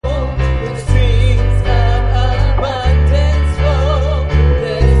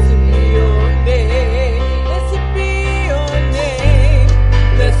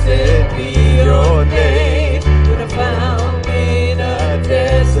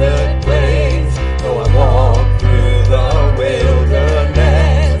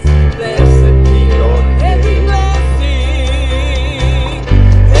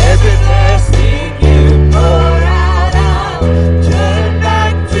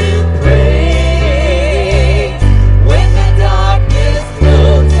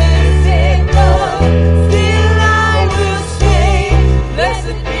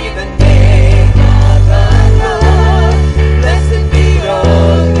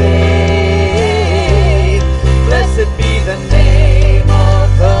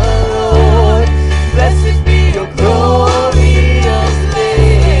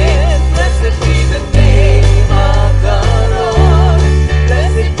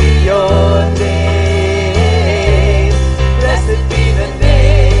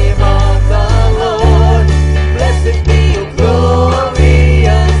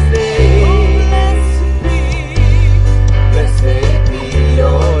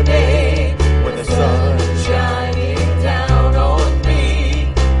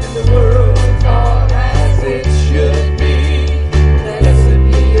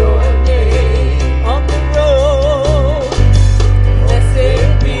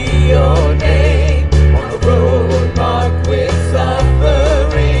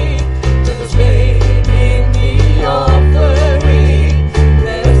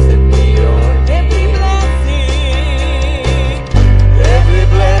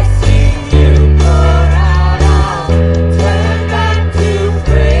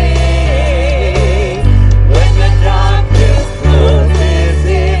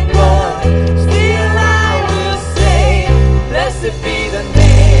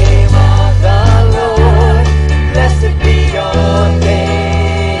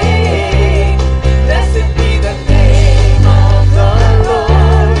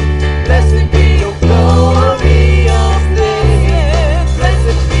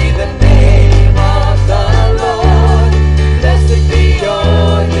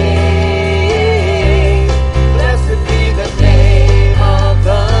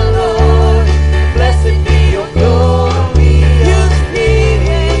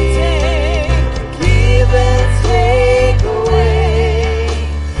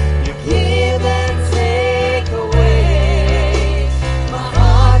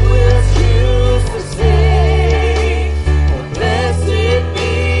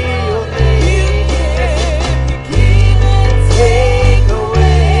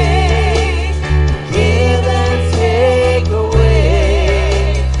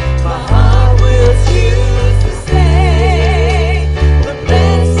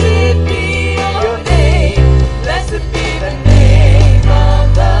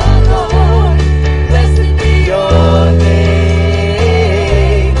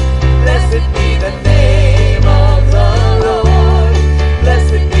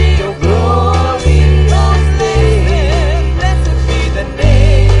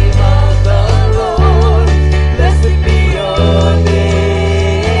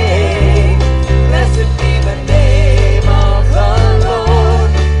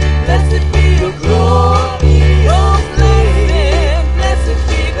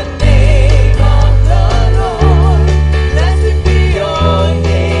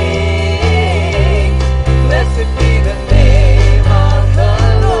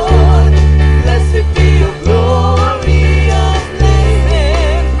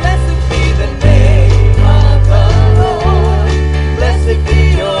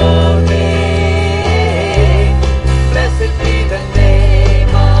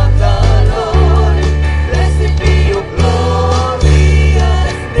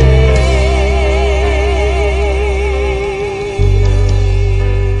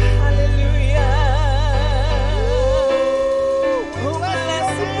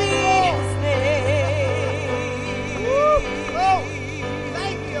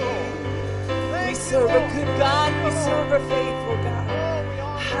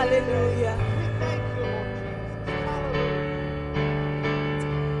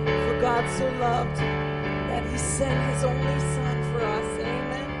God so loved that he sent his only son for us.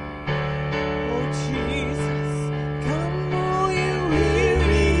 Amen. Oh, Jesus. Come all you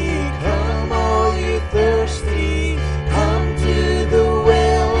weary, come all you thirsty, come to the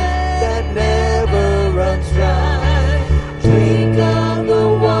well that never runs dry. Drink of the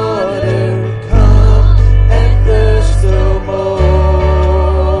water, come and thirst no more.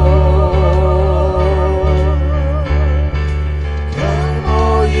 Come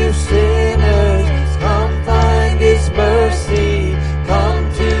all you sinners, come find his mercy.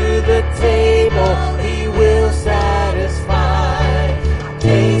 Come to the table, he will satisfy.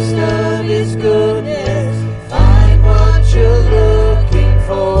 Taste of his goodness, find what you're looking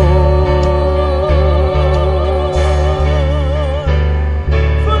for.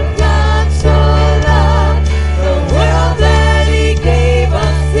 For God so loved the world that he gave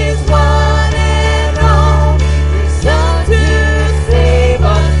us his one and only Son to save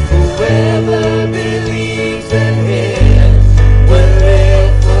us. Whoever believes in him will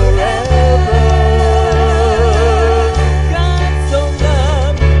live forever. God so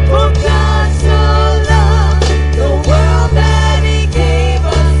loved, for God so loved the world that he gave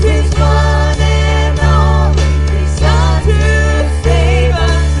us his one and only Son to save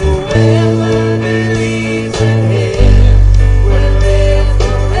us. Whoever believes in him will live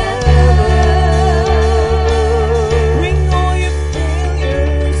forever. Bring all your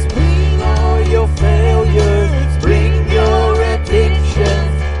failures, bring all your failures, bring your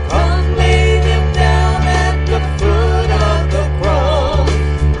addictions. Come lay them down at the foot of the cross.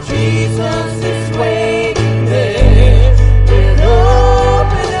 Jesus is waiting there with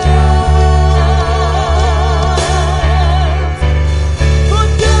open arms. For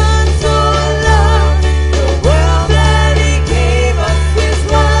God so loved the world that he gave us his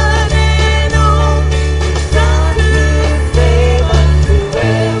one and only Son to save us.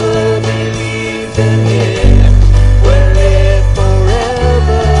 Whoever believes in him will live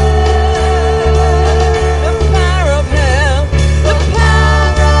forever. The power of hell,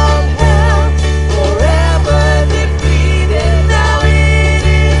 forever defeated. Now it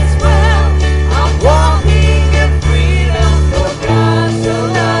is well. I'm walking in freedom. For God so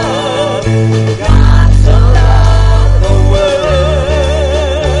loved the world.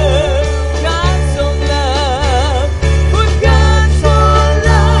 God so loved, for God so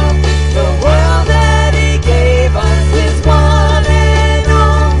loved the world that he gave us his one and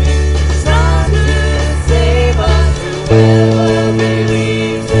only Son to save us. Whoever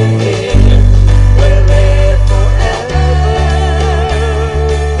believes in him will live forever.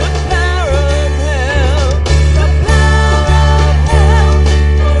 The power of hell,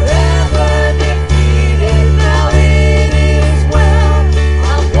 forever defeated. Now it is well.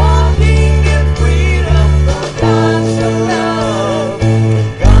 I'm walking in freedom. For God so loved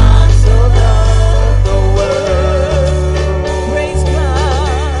the world. Praise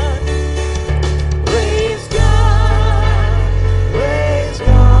God, praise God, praise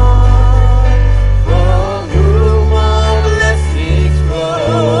God, from whom all blessings flow.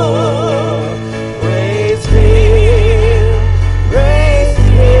 Praise him,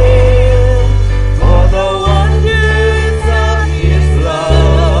 for the wonders of his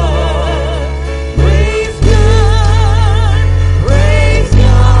love. Praise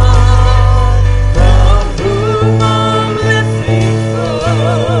God, from whom all blessings flow.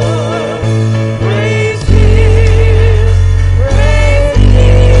 Praise him,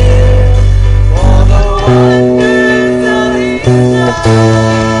 for the wonders of his love.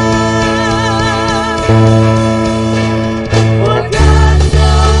 For God so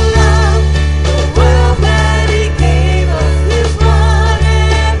loved the world that he gave us his one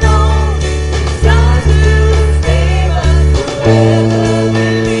and only Son to save us. Whoever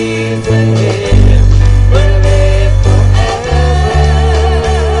believes in him will live forever.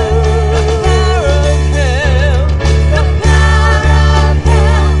 The power of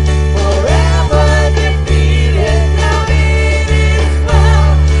hell, forever defeated. Now it is well.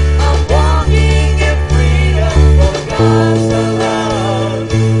 I'm walking in freedom. For God so loved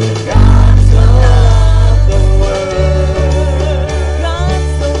the world. God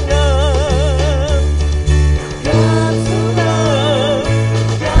so loved, God so loved,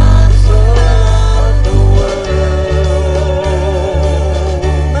 God so loved the world.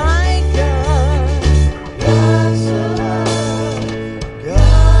 My God so loved,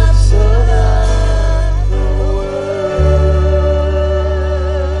 God so loved the world.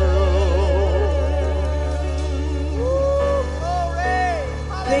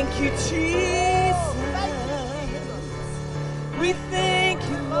 Thank you, Jesus. We thank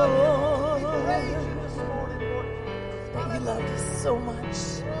you, Lord. You love us so much.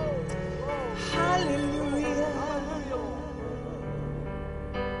 Hallelujah.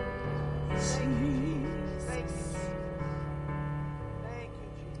 Jesus. Thank you,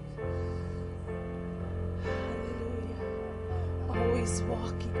 Jesus. Hallelujah. Always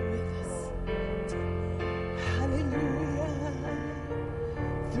walking with us. Hallelujah.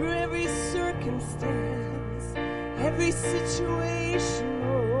 Through every circumstance, every situation,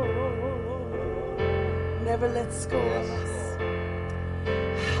 never lets go of us.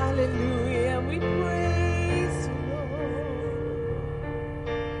 Hallelujah. We praise you, Lord.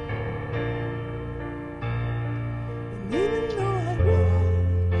 And even though I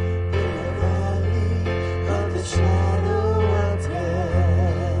walk in the valley of the shadow of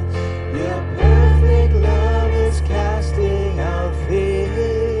death, your perfect love is casting out fear.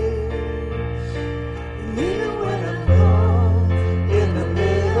 And even when I'm caught in the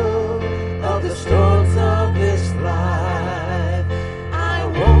middle of the storms of this life, I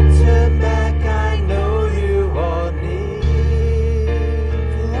won't turn back. I know you are near.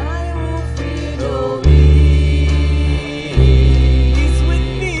 For I will fear no evil. He's with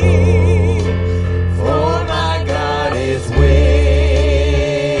me. For my God is with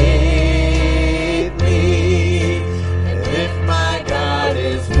me. And if my God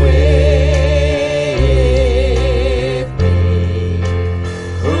is with me,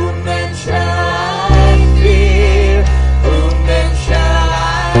 whom then shall I fear? Whom then shall I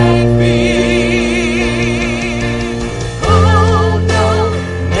fear? Oh no,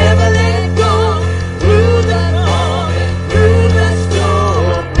 never let go. Through the calm and through the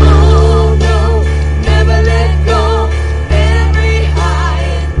storm. Oh no, never let go. Every high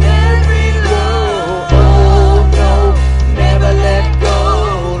and every low. Oh no, never let go,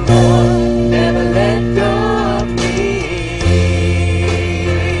 Lord. Never let go of me.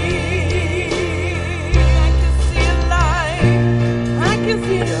 I can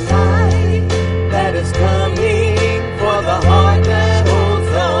see a light that is coming for the heart that holds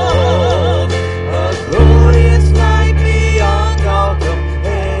on. A glorious light beyond all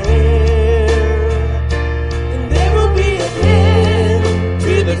compare. And there will be an end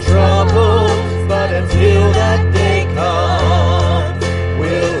to the trouble, but until that day comes,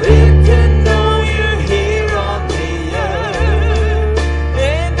 we'll live to know you're here on the earth.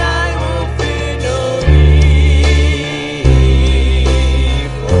 And I will fear no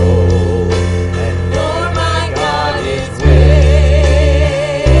evil. And for my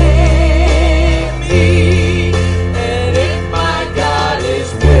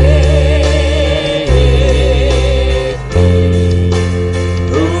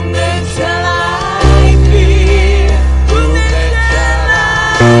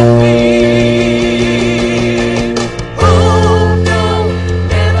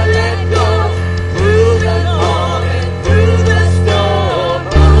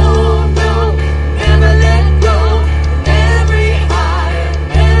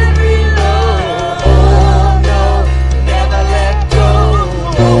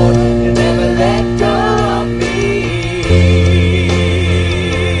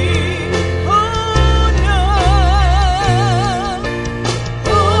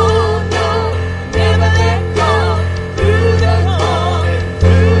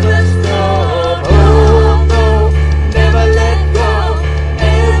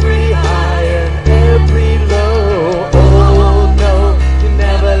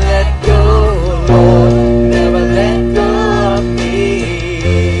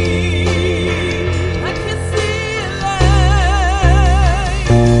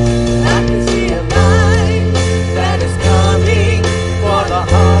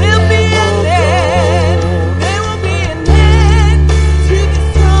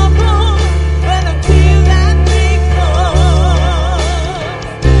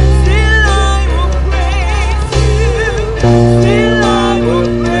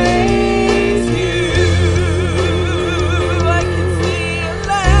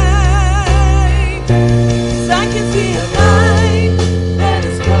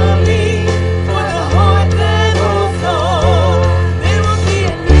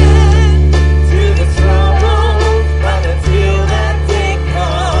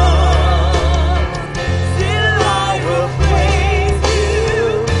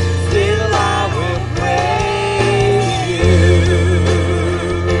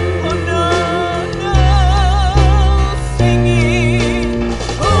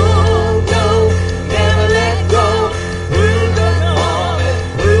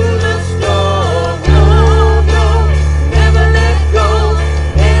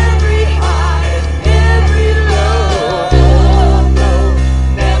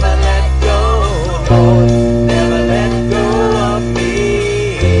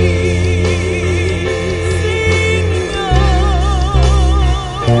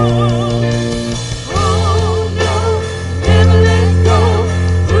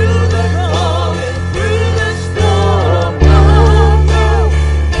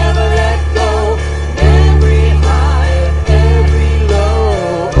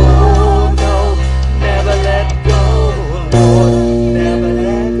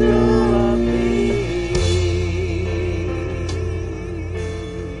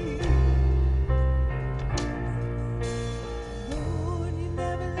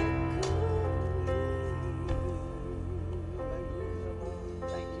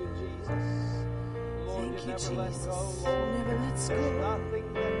let go, Jesus. Lord. Never lets There's go.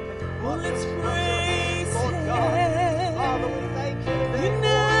 nothing that can Oh, pluck let's us from your praise hand, Lord God. Him. Father, we thank you today, You Lord,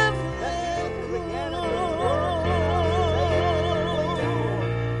 never that you let who go. began a good work in us is able to complete it,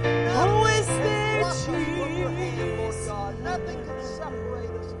 Lord. Always Nothing there, can pluck us from your hand, Lord Jesus. God. Nothing can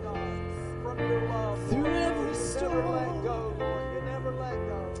separate us, God, from your love, Lord. Through No, every you never let storm. go, Lord. You never let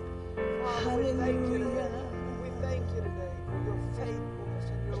go. Father, we thank you today. Hallelujah. We thank you today for your faithfulness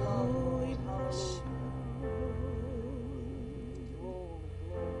and your love, Oh, Lord. we bless Hallelujah. you. Glory,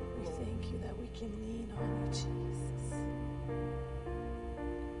 glory, We glory. thank you that we can lean on you, Jesus.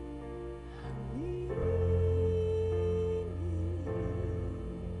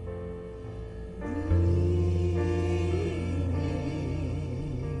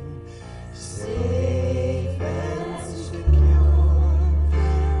 Safe and secure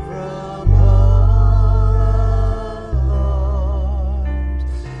from all alarms,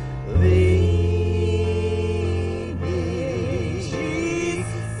 leaning,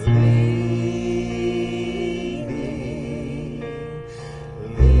 Jesus,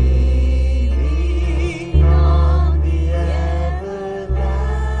 leaning on the everlasting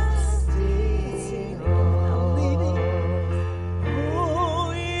arm.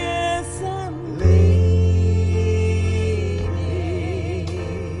 Oh, yes, I'm leaning,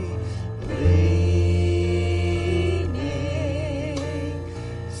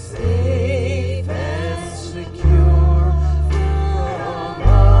 safe and secure from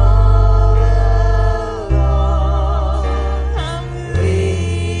all alarms. I'm leaning,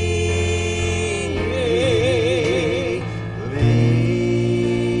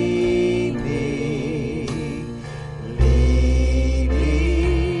 leaning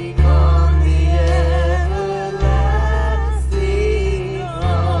on the everlasting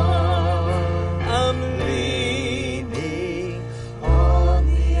arm. I'm leaning on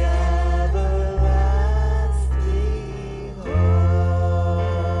the everlasting arms.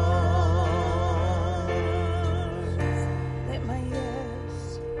 Let my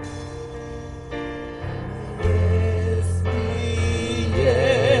yes be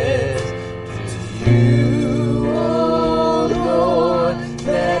yes to you, oh Lord.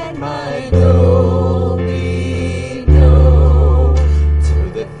 Let my no be no to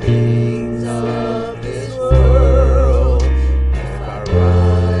the things of this world. If I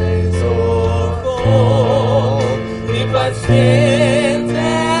rise or fall, if I stand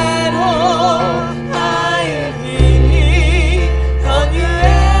at all, I am leaning on your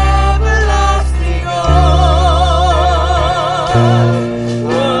everlasting arms.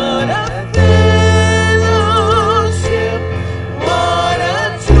 What a fellowship, what a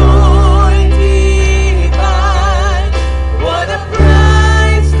joy divine, what a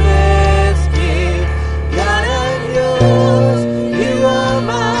priceless gift. God, I'm yours, you are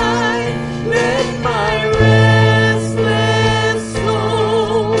mine. Let my restless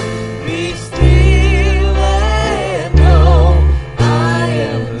soul be still and know I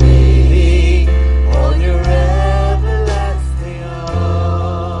am leaning on your everlasting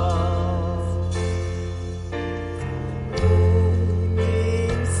arms.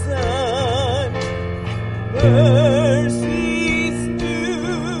 Morning sun, mercies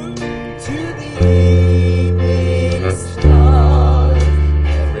new to the evening star.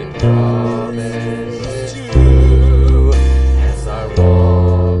 Every promise is true. As I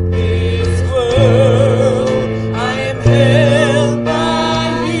walk this world, I am held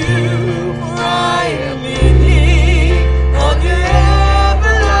by you, for I am leaning on your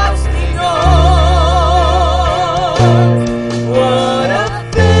everlasting arms. What a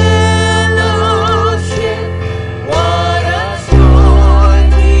fellowship,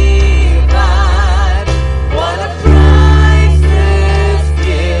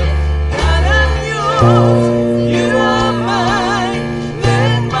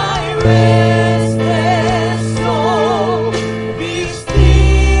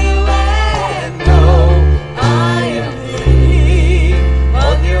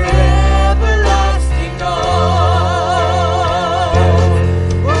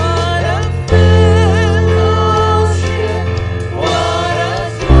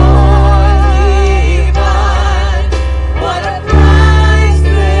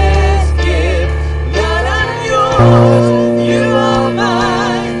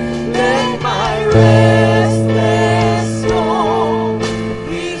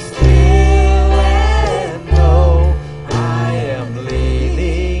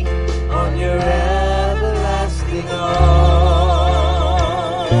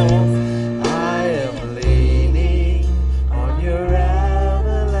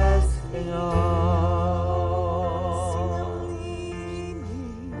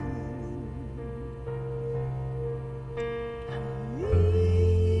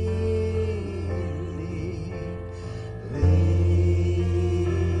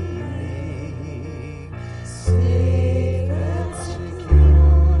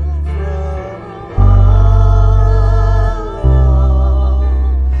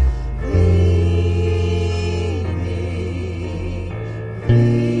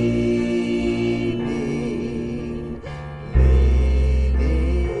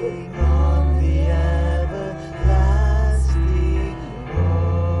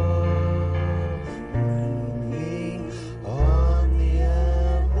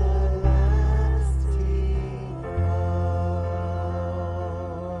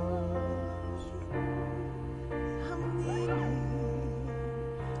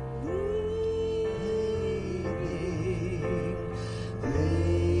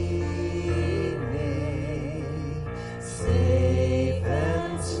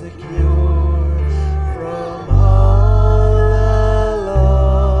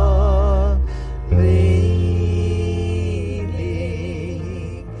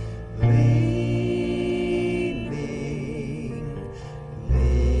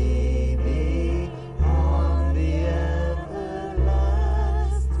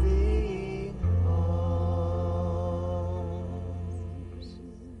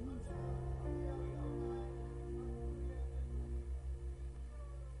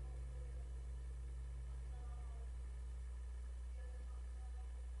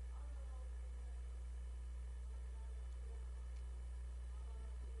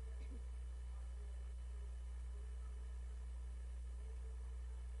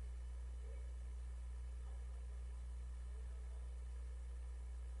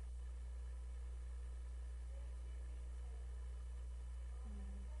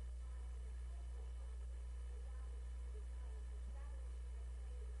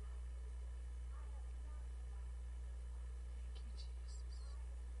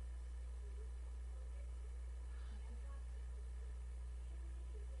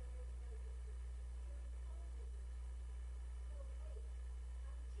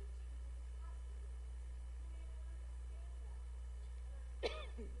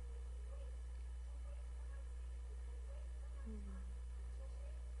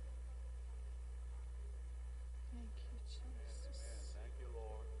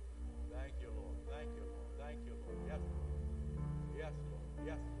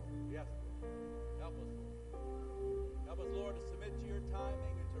 Lord. Yes, Lord. Help us, Lord. Help us, Lord, to submit to your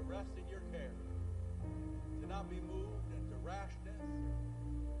timing and to rest in your care. To not be moved into rashness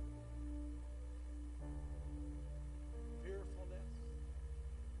or fearfulness,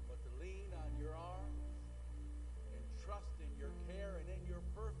 but to lean on your arms and trust in your care and in your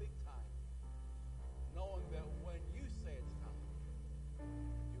perfect time, knowing that when you say it's time,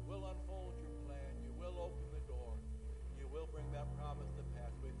 you will unfold your plan, you will open the door, you will bring that promise to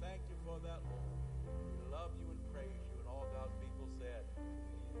pass. We thank you for that, Lord. We love you and praise you, and all God's people said,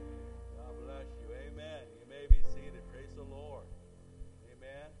 God bless you. Amen. You may be seated. Praise the Lord.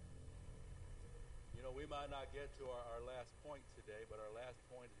 Amen. You know, we might not get to our last point today, but our last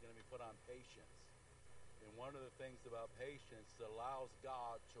point is going to be put on patience. And one of the things about patience that allows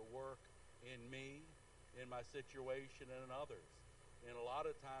God to work in me, in my situation, and in others. And a lot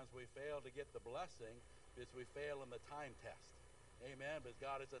of times we fail to get the blessing because we fail in the time test. Amen. Because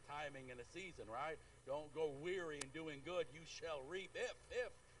God is a timing and a season, right? Don't go weary in doing good. You shall reap if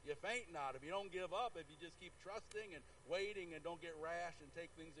you faint not. If you don't give up, if you just keep trusting and waiting and don't get rash and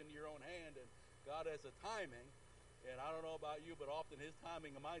take things into your own hand. And God has a timing. And I don't know about you, but often his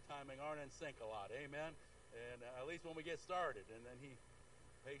timing and my timing aren't in sync a lot. Amen. And at least when we get started. And then he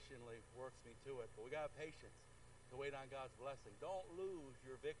patiently works me to it. But we got patience to wait on God's blessing. Don't lose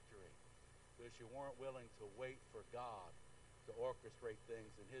your victory because you weren't willing to wait for God to orchestrate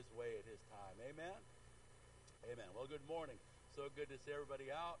things in his way at his time. Amen? Amen. Well, good morning. So good to see everybody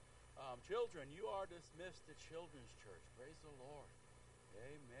out. Children, you are dismissed to Children's Church. Praise the Lord.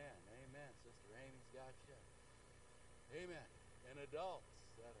 Amen. Amen. Sister Amy's got you. Amen. And adults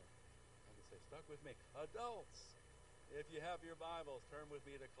that are, I can say, stuck with me. Adults, if you have your Bibles, turn with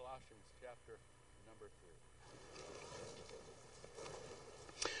me to Colossians chapter number 3.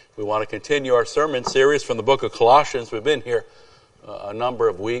 We want to continue our sermon series from the book of Colossians. We've been here a number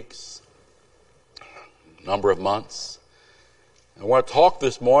of weeks, a number of months. I want to talk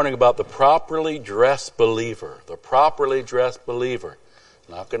this morning about the properly dressed believer. The properly dressed believer.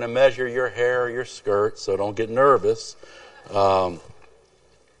 I'm not going to measure your hair or your skirt, so don't get nervous. We're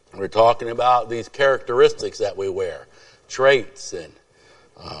talking about these characteristics that we wear, traits. And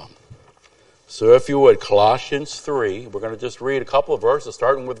so if you would, Colossians 3, we're going to just read a couple of verses,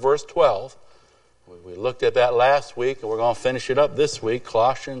 starting with verse 12. We looked at that last week, and we're going to finish it up this week.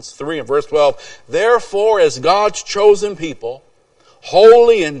 Colossians 3 and verse 12. Therefore, as God's chosen people,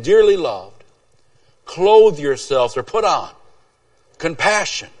 holy and dearly loved, clothe yourselves or put on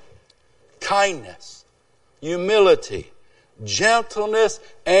compassion, kindness, humility, gentleness,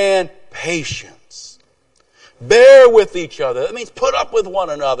 and patience. Bear with each other. That means put up with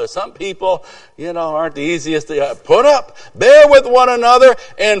one another. Some people, aren't the easiest to put up. Bear with one another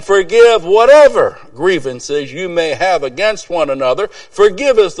and forgive whatever grievances you may have against one another.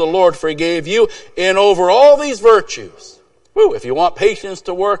 Forgive as the Lord forgave you. And over all these virtues, if you want patience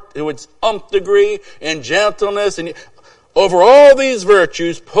to work to its nth degree, and gentleness, and over all these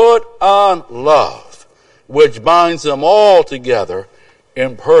virtues, put on love, which binds them all together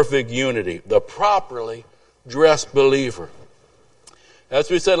in perfect unity. The properly dressed believer. As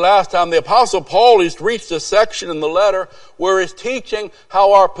we said last time, the Apostle Paul has reached a section in the letter where he's teaching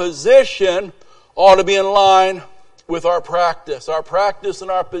how our position ought to be in line with our practice and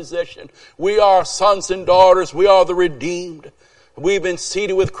our position. We are sons and daughters. We are the redeemed. We've been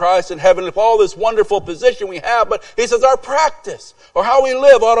seated with Christ in heaven. All this wonderful position we have, but he says our practice or how we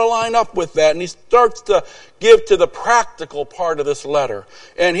live ought to line up with that. And he starts to give to the practical part of this letter.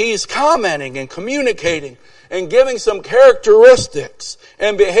 And he's commenting and communicating and giving some characteristics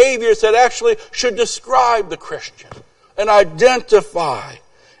and behaviors that actually should describe the Christian and identify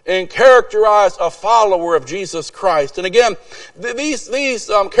and characterize a follower of Jesus Christ. And again, these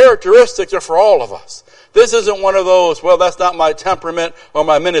characteristics are for all of us. This isn't one of those, well, that's not my temperament or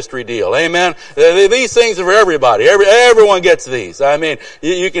my ministry deal. Amen. These things are for everybody. Everyone gets these. I mean,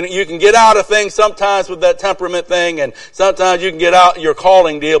 you can get out of things sometimes with that temperament thing, and sometimes you can get out your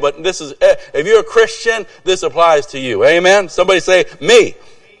calling deal. But this is, if you're a Christian, this applies to you. Amen. Somebody say, me.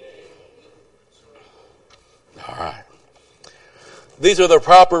 All right. These are the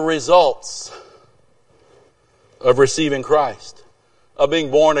proper results of receiving Christ, of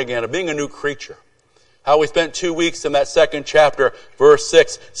being born again, of being a new creature. How we spent 2 weeks in that second chapter, verse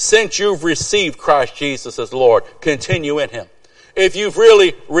 6. Since you've received Christ Jesus as Lord, continue in him. If you've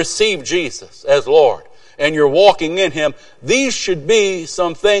really received Jesus as Lord and you're walking in him, these should be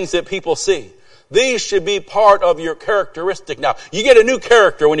some things that people see. These should be part of your characteristic. Now, you get a new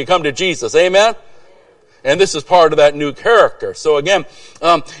character when you come to Jesus. Amen? And this is part of that new character. So again,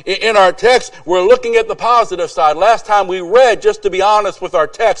 in our text, we're looking at the positive side. Last time we read, just to be honest with our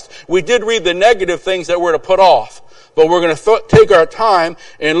text, we did read the negative things that we're to put off. But we're going to take our time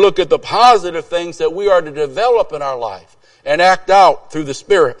and look at the positive things that we are to develop in our life and act out through the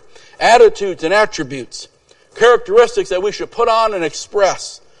Spirit. Attitudes and attributes. Characteristics that we should put on and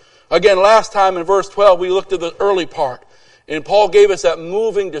express. Again, last time in verse 12, we looked at the early part. And Paul gave us that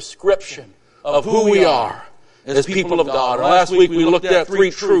moving description of who we are as people of God. And last week we looked at 3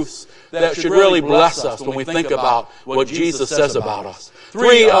 truths that should really bless us when we think about what Jesus says about us.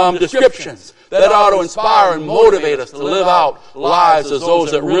 3 descriptions that ought to inspire and motivate us to live out lives as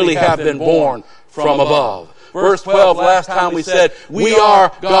those that really have been born from above. Verse 12, last time we said, we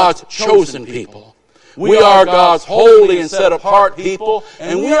are God's chosen people. We are God's holy and set apart people,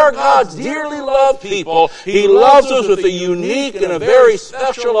 and we are God's dearly loved people. He loves us with a unique and a very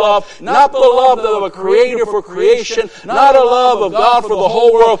special love, not the love of a creator for creation, not a love of God for the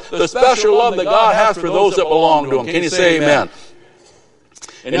whole world, the special love that God has for those that belong to Him. Can you say amen?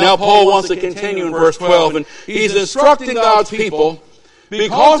 And now Paul wants to continue in verse 12, and he's instructing God's people,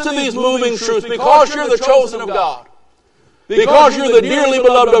 because of these moving truths, because you're the chosen of God, because you're the dearly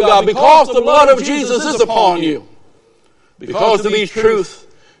beloved of God, because the blood of Jesus is upon you, because of these truths,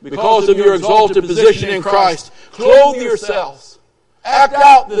 because of your exalted position in Christ, clothe yourselves. Act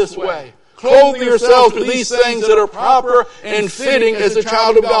out this way. Clothe yourselves with these things that are proper and fitting as a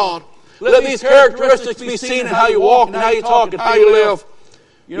child of God. Let these characteristics be seen in how you walk and how you talk and how you live.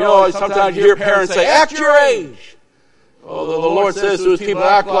 You know, sometimes you hear parents say, act your age. Oh, the Lord says to His people,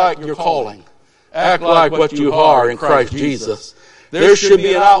 act like your calling. Act like what you are in Christ Jesus. There should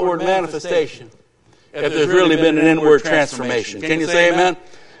be an outward manifestation if there's really been an inward transformation. Can you say amen?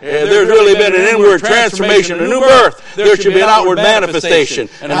 If there's really been an inward transformation, a new birth, there should be an outward manifestation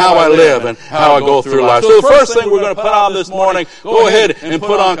in how I live and how I go through life. So the first thing we're going to put on this morning, go ahead and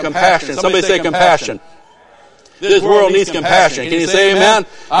put on compassion. Somebody say compassion. This world needs compassion. Can you say amen?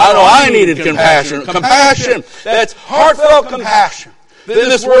 I know I needed compassion. Compassion. That's heartfelt compassion. Then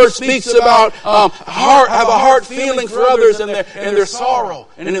this word speaks about have a heart feeling for others in their sorrow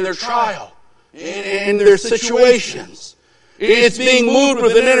and in their trial, in their situations. It's being moved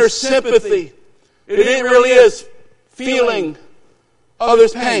with an inner sympathy. It really is feeling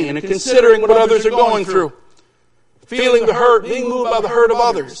others' pain and considering what others are going through. Feeling the hurt, being moved by the hurt of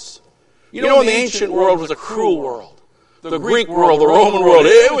others. You know, in the ancient world was a cruel world. The Greek world, the Roman world,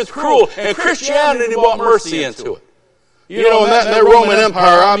 it was cruel. And Christianity brought mercy into it. You know, in that Roman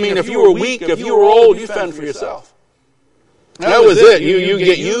Empire, I mean, if you were weak, if you were old, you fend for yourself. That was it. You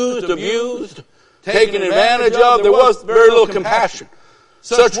get used, abused, taken advantage of. There was very little compassion.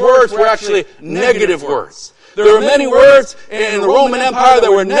 Such words were actually negative words. There were many words in the Roman Empire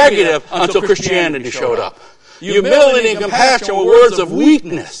that were negative until Christianity showed up. Humility and compassion were words of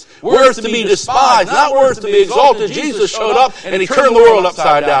weakness, words to be despised, not words to be exalted. Jesus showed up and He turned the world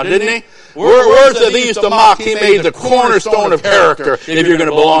upside down, didn't He? Words that they used to mock, He made the cornerstone of character if you're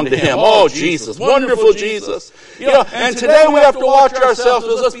going to belong to Him. Oh, Jesus. Wonderful Jesus. You know, and today we have to watch ourselves,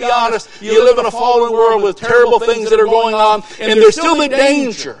 because let's be honest, you live in a fallen world with terrible things that are going on, and there's still the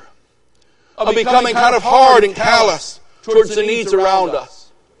danger of becoming kind of hard and callous towards the needs around us.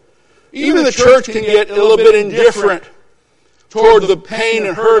 Even the church can get a little bit indifferent toward the pain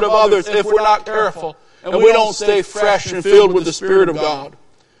and hurt of others if we're not careful and we don't stay fresh and filled with the Spirit of God.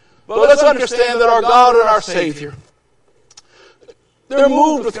 But let's understand that our God and our Savior, they're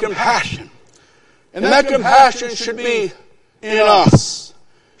moved with compassion. And that compassion should be in us,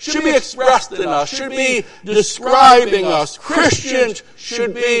 should be expressed in us, should be describing us. Christians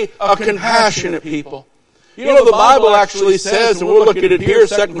should be a compassionate people. You know, the Bible actually says, and we'll look at it here,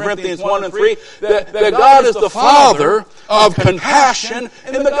 2 Corinthians 1 and 3, that God is the Father of compassion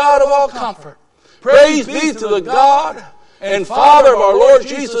and the God of all comfort. Praise be to the God and Father of our Lord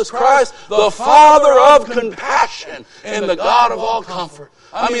Jesus Christ, the Father of compassion and the God of all comfort.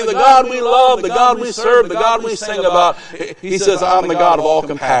 I mean, the God we love, the God we serve, the God we sing about. He says, I'm the God of all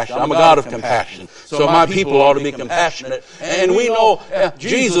compassion. I'm a God of compassion. So my people ought to be compassionate. And we know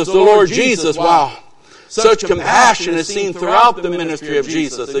Jesus, the Lord Jesus, wow. Such compassion is seen throughout the ministry of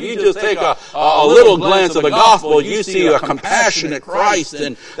Jesus. If you just take a little glance of the gospel, you see a compassionate Christ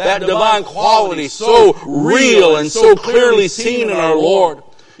and that divine quality so real and so clearly seen in our Lord.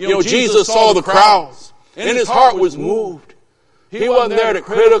 You know, Jesus saw the crowds and His heart was moved. He wasn't there to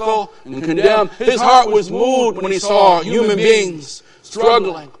critical and condemn. His heart was moved when He saw human beings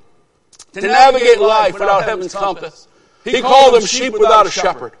struggling to navigate life without heaven's compass. He called them sheep without a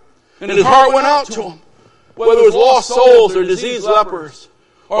shepherd. And His heart went out to them. Whether it was lost souls or diseased lepers,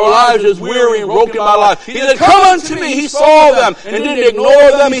 our lives is weary and broken by life. He said, come unto me. He saw them and didn't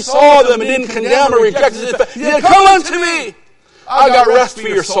ignore them. He saw them and didn't condemn or reject them. He said, come unto me. I've got rest for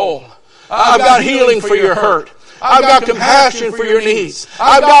your soul. I've got healing for your hurt. I've got compassion for your needs.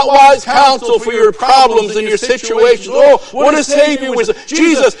 I've got wise counsel for your problems and your situations. Oh, what a Savior was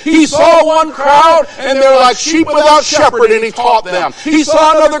Jesus. He saw one crowd and they're like sheep without shepherd, and He taught them. He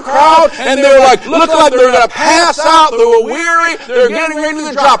saw another crowd and they're like, look like they're going to pass out. They were weary. They're getting ready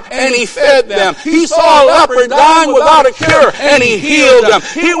to drop, and He fed them. He saw a leper dying without a cure, and He healed them.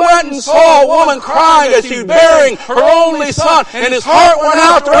 He went and saw a woman crying as she was bearing her only son, and His heart went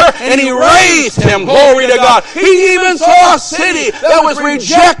out to her, and He raised him. Glory to God. He even saw a city that was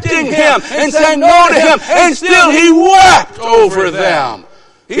rejecting Him and saying no to Him, and still He wept over them.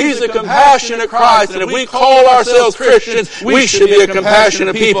 He's a compassionate Christ, and if we call ourselves Christians, we should be a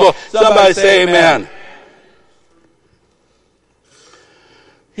compassionate people. Somebody say amen.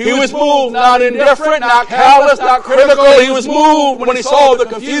 He was moved, not indifferent, not callous, not critical. He was moved when He saw the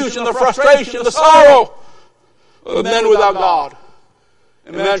confusion, the frustration, the sorrow of men without God,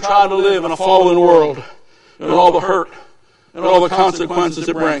 and men trying to live in a fallen world, and all the hurt and all the consequences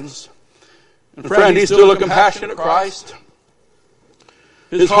it brings. And friend, He's still a compassionate Christ.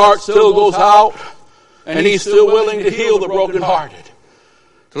 His heart still goes out, and He's still willing to heal the brokenhearted,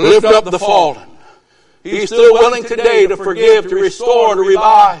 to lift up the fallen. He's still willing today to forgive, to restore, to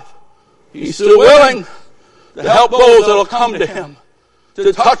revive. He's still willing to help those that will come to Him,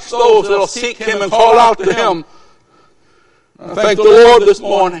 to touch those that will seek Him and call out to Him. I thank the Lord this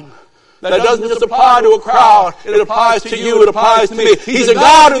morning. That doesn't just apply to a crowd. It applies to you. It applies to me. He's a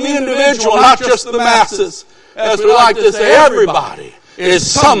God of the individual, not just the masses. As we like to say, everybody is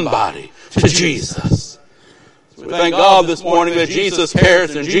somebody to Jesus. So we thank God this morning that Jesus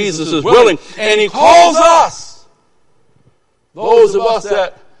cares and Jesus is willing. And He calls us, those of us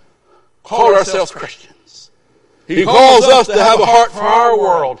that call ourselves Christians. He calls us to have a heart for our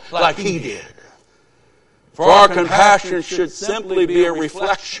world like He did. For our compassion should simply be a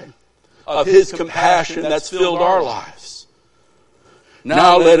reflection of His compassion that's filled our lives.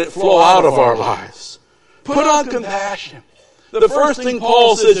 Now let it flow out of our lives. Put on compassion. The first thing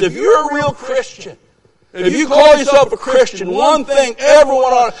Paul says, if you're a real Christian, if you call yourself a Christian, one thing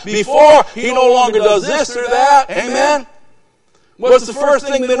everyone ought, before he no longer does this or that, amen? What's the first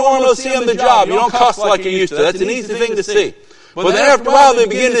thing they normally see on the job? You don't cuss like you used to. That's an easy thing to see. But then after a while they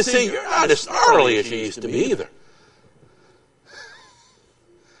begin to see, you're not as snarly as you used to be either.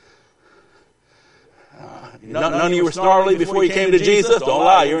 None of you were snarly before you came to Jesus? Don't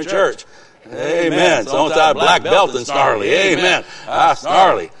lie, you're in church. Amen. Someone's got a black belt and snarly. Amen.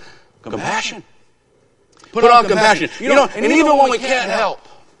 Snarly. Compassion. Put on compassion. You know, and even when we can't help,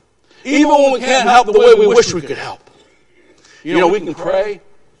 even when we can't help the way we wish we could help, you know, we can pray,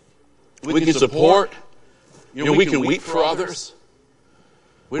 we can support, you know, we can weep for others.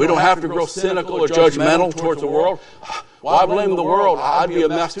 We don't have to grow cynical or judgmental towards the world. Why blame the world? I'd be a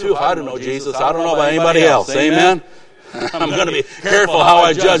mess too if I didn't know Jesus. I don't know about anybody else. Amen? I'm going to be careful how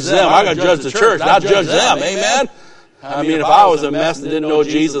I judge them. I'm going to judge the church, not judge them. Amen? I mean, if I was a mess and didn't know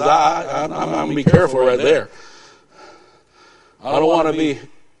Jesus, I'm going to be careful right there. I don't want to be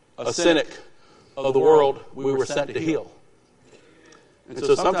a cynic of the world we were sent to heal. And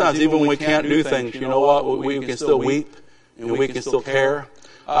so sometimes even when we can't do things, you know what? We can still weep and we can still care.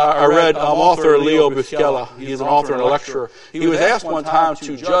 I read author Leo Buscella. He's an author and a lecturer. He was asked one time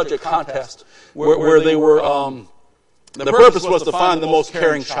to judge a contest where they were, the purpose was to find the most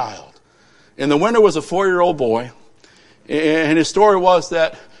caring child. And the winner was a 4-year-old boy. And his story was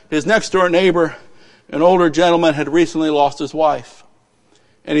that his next door neighbor, an older gentleman, had recently lost his wife.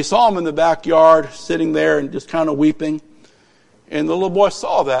 And he saw him in the backyard sitting there and just kind of weeping. And the little boy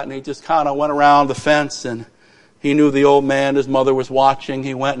saw that and he just kind of went around the fence, and he knew the old man, his mother was watching.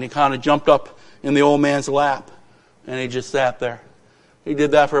 He went and he kind of jumped up in the old man's lap, and he just sat there. He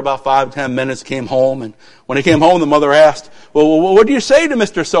did that for about 5-10 minutes, came home, and when he came home, the mother asked, well, what do you say to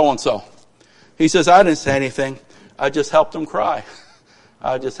Mr. So-and-so? He says, I didn't say anything. I just helped him cry.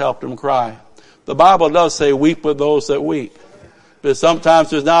 I just helped him cry. The Bible does say, weep with those that weep. But sometimes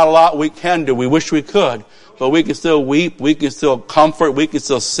there's not a lot we can do. We wish we could. But we can still weep, we can still comfort, we can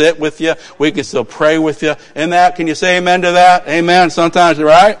still sit with you, we can still pray with you. In that, can you say amen to that? Amen. Sometimes,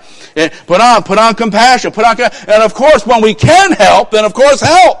 right? And put on compassion, and of course, when we can help, then of course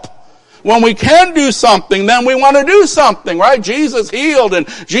help. When we can do something, then we want to do something, right? Jesus healed, and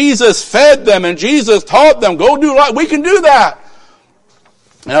Jesus fed them, and Jesus taught them, go do life. We can do that.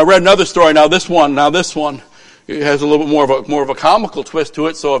 And I read another story. Now this one. It has a little bit more of a comical twist to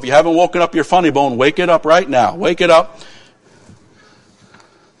it. So if you haven't woken up your funny bone, wake it up right now. Wake it up.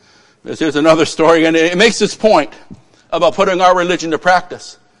 Here's another story, and it makes this point about putting our religion to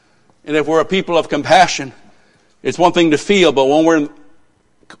practice. And if we're a people of compassion, it's one thing to feel, but when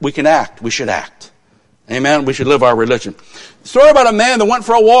we can act, we should act. Amen? We should live our religion. Story about a man that went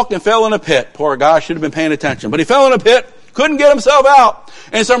for a walk and fell in a pit. Poor guy, should have been paying attention. But he fell in a pit, couldn't get himself out.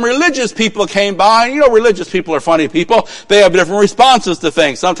 And some religious people came by. You know, religious people are funny people. They have different responses to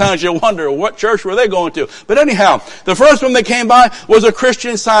things. Sometimes you wonder, what church were they going to? But anyhow, the first one that came by was a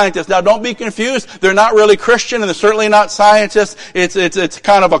Christian scientist. Now, don't be confused. They're not really Christian, and they're certainly not scientists. It's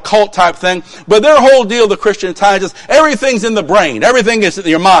kind of a cult type thing. But their whole deal, the Christian scientists, everything's in the brain. Everything is in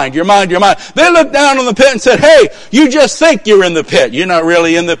your mind. They looked down on the pit and said, hey, you just think you're in the pit. You're not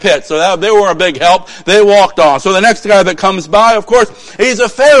really in the pit. So they were a big help. They walked on. So the next guy that comes by, of course, he's a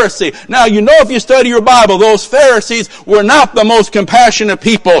Pharisee. Now, you know, if you study your Bible, those Pharisees were not the most compassionate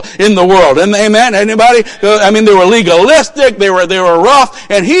people in the world. And amen? Anybody? I mean, they were legalistic. They were rough.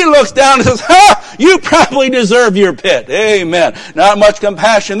 And he looks down and says, you probably deserve your pit. Amen. Not much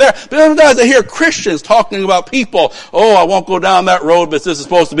compassion there. But sometimes I hear Christians talking about people. Oh, I won't go down that road, but this is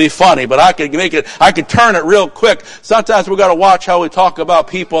supposed to be funny. But I could turn it real quick. Sometimes we've got to watch how we talk about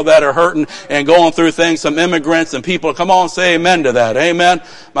people that are hurting and going through things. Some immigrants and people. Come on, say amen to that. Amen.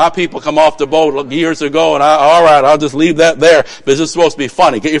 My people come off the boat years ago, and all right, I'll just leave that there, but this is supposed to be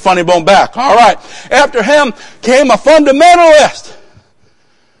funny. Get your funny bone back. All right. After him came a fundamentalist.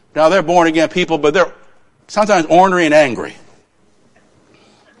 Now, they're born-again people, but they're sometimes ornery and angry.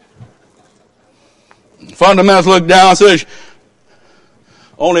 Fundamentalists look down and says,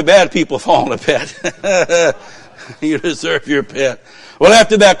 only bad people fall in a pit. You deserve your pit. Well,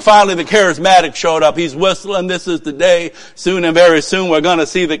 after that, finally the charismatic showed up. He's whistling, this is the day. Soon and very soon we're going to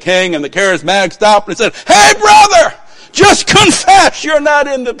see the king. And the charismatic stopped and said, hey, brother, just confess you're not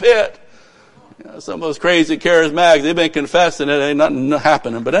in the pit. You know, some of those crazy charismatics, they've been confessing it. Ain't nothing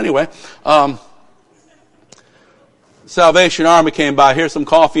happening. But anyway, Salvation Army came by. Here's some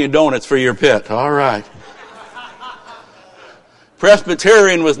coffee and donuts for your pit. All right.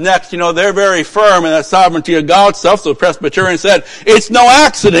 Presbyterian was next. You know, they're very firm in that sovereignty of God stuff. So Presbyterian said, it's no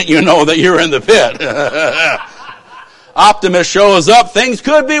accident, you know, that you're in the pit. Optimist shows up. Things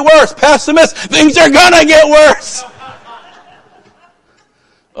could be worse. Pessimist, things are going to get worse.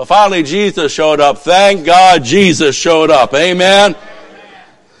 Well, finally, Jesus showed up. Thank God Jesus showed up. Amen.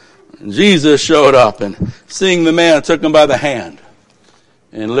 Jesus showed up, and seeing the man, took him by the hand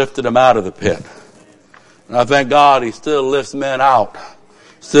and lifted him out of the pit. And I thank God he still lifts men out,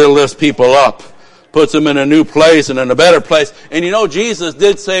 still lifts people up, puts them in a new place and in a better place. And you know, Jesus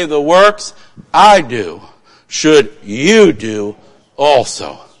did say, the works I do should you do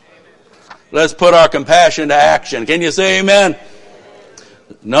also. Let's put our compassion to action. Can you say amen?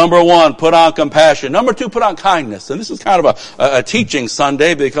 Number one, put on compassion. Number two, put on kindness. And this is kind of a teaching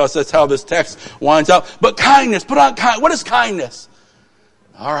Sunday, because that's how this text winds up. But kindness, put on kindness. What is kindness?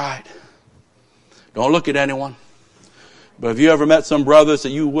 All right. Don't look at anyone. But have you ever met some brothers that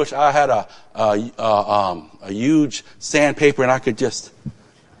you wish I had a huge sandpaper and I could just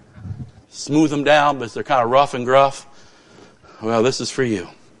smooth them down because they're kind of rough and gruff? Well, this is for you.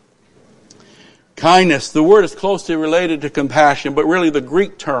 Kindness, the word is closely related to compassion, but really the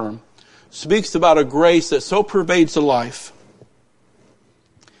Greek term speaks about a grace that so pervades the life.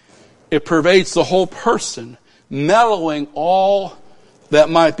 It pervades the whole person, mellowing all that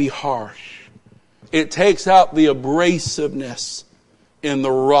might be harsh. It takes out the abrasiveness in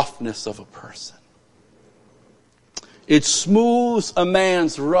the roughness of a person. It smooths a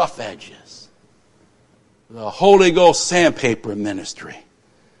man's rough edges. The Holy Ghost sandpaper ministry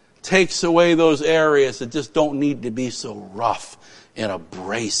takes away those areas that just don't need to be so rough and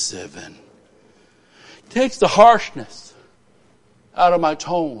abrasive, and takes the harshness out of my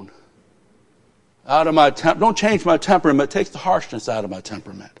tone, out of my don't change my temperament. It takes the harshness out of my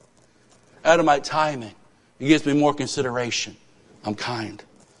temperament, out of my timing. It gives me more consideration. I'm kind,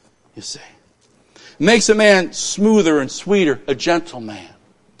 you see. It makes a man smoother and sweeter, a gentle man.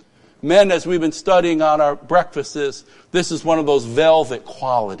 Men, as we've been studying on our breakfasts, this is one of those velvet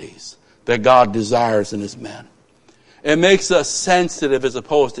qualities that God desires in his men. It makes us sensitive as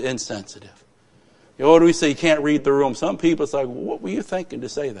opposed to insensitive. You know, what do we say? You can't read the room. Some people, it's like, what were you thinking to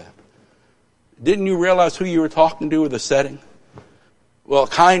say that? Didn't you realize who you were talking to or the setting? Well,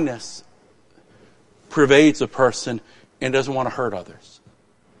 kindness pervades a person and doesn't want to hurt others.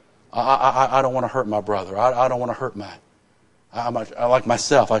 I don't want to hurt my brother. I don't want to hurt I like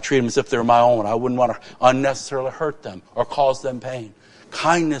myself. I treat them as if they're my own. I wouldn't want to unnecessarily hurt them or cause them pain.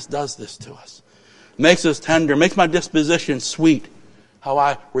 Kindness does this to us. Makes us tender. Makes my disposition sweet. How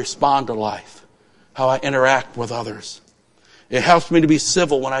I respond to life. How I interact with others. It helps me to be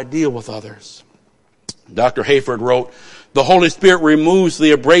civil when I deal with others. Dr. Hayford wrote, the Holy Spirit removes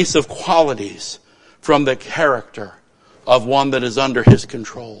the abrasive qualities from the character of one that is under his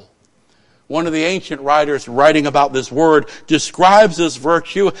control. One of the ancient writers writing about this word describes this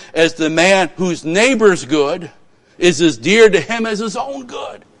virtue as the man whose neighbor's good is as dear to him as his own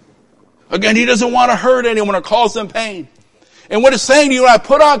good. Again, he doesn't want to hurt anyone or cause them pain. And what it's saying to you, when I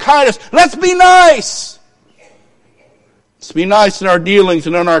put on kindness, let's be nice. Let's be nice in our dealings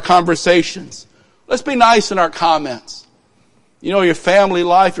and in our conversations. Let's be nice in our comments. You know, your family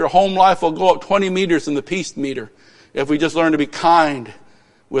life, your home life will go up 20 meters in the peace meter if we just learn to be kind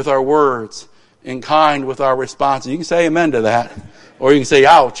with our words and kind with our responses. You can say amen to that. Or you can say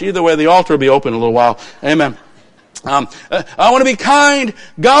ouch. Either way, the altar will be open in a little while. Amen. I want to be kind.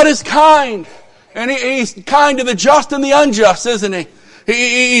 God is kind. And he's kind to the just and the unjust, isn't he?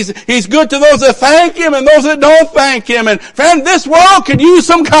 He's good to those that thank him and those that don't thank him. And friend, this world could use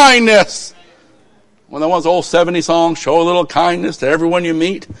some kindness. One of those old 70 songs, show a little kindness to everyone you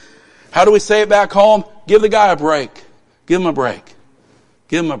meet. How do we say it back home? Give the guy a break. Give him a break.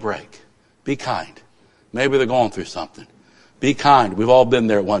 Give him a break. Be kind. Maybe they're going through something. Be kind. We've all been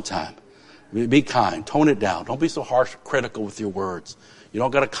there at one time. Be kind. Tone it down. Don't be so harsh, critical with your words. You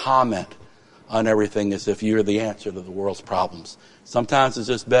don't got to comment on everything as if you're the answer to the world's problems. Sometimes it's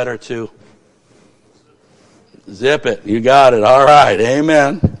just better to zip it. You got it. All right.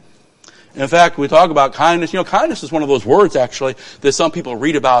 Amen. In fact, we talk about kindness. You know, kindness is one of those words, actually, that some people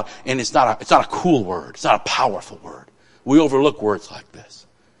read about, and it's not a cool word. It's not a powerful word. We overlook words like this.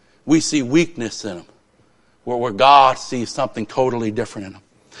 We see weakness in them, where God sees something totally different in them.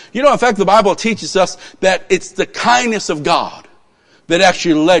 You know, in fact, the Bible teaches us that it's the kindness of God that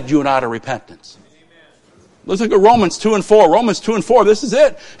actually led you and I to repentance. Let's look at Romans 2 and 4. Romans 2 and 4, this is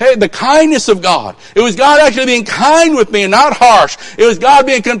it. Hey, the kindness of God. It was God actually being kind with me and not harsh. It was God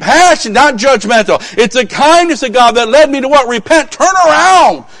being compassionate, not judgmental. It's the kindness of God that led me to what? Repent, turn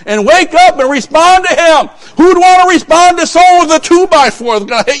around, and wake up and respond to Him. Who'd want to respond to someone with a 2x4 that's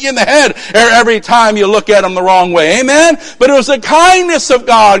going to hit you in the head every time you look at them the wrong way? Amen? But it was the kindness of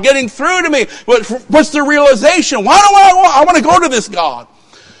God getting through to me. What's the realization? Why do I want to go to this God?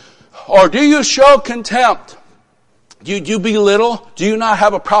 Or do you show contempt? Do you belittle? Do you not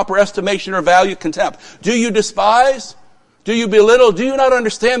have a proper estimation or value? Contempt. Do you despise? Do you belittle? Do you not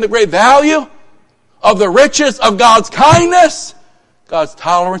understand the great value of the riches of God's kindness, God's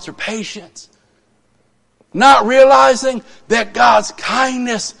tolerance or patience? Not realizing that God's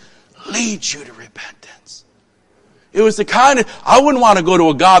kindness leads you to repentance. It was the kindness. I wouldn't want to go to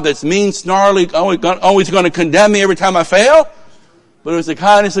a God that's mean, snarly, always going to condemn me every time I fail. But it was the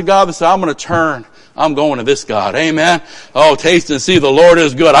kindness of God that said, I'm going to turn. I'm going to this God. Amen. Oh, taste and see the Lord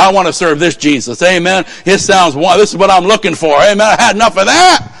is good. I want to serve this Jesus. Amen. This is what I'm looking for. Amen. I had enough of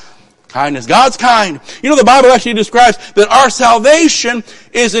that. Kindness. God's kind. You know, the Bible actually describes that our salvation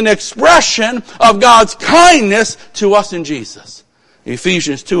is an expression of God's kindness to us in Jesus.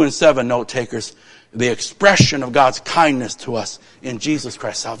 Ephesians 2 and 7, note takers, the expression of God's kindness to us in Jesus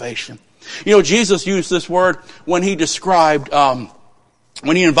Christ's salvation. You know, Jesus used this word when he described,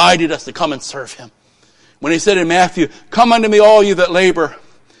 when he invited us to come and serve him. When he said in Matthew, come unto me all you that labor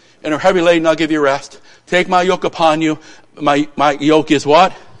and are heavy laden, I'll give you rest. Take my yoke upon you. My yoke is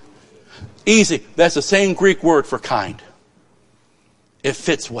what? Easy. That's the same Greek word for kind. It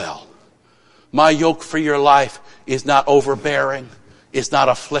fits well. My yoke for your life is not overbearing. It's not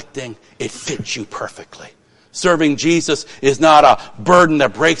afflicting. It fits you perfectly. Serving Jesus is not a burden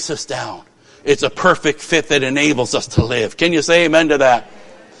that breaks us down. It's a perfect fit that enables us to live. Can you say amen to that?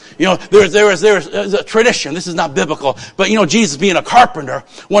 You know, there's a tradition. This is not biblical. But, you know, Jesus being a carpenter,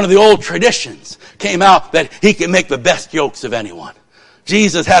 one of the old traditions came out that he could make the best yokes of anyone.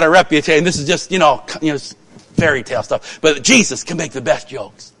 Jesus had a reputation. This is just, you know, fairy tale stuff. But Jesus can make the best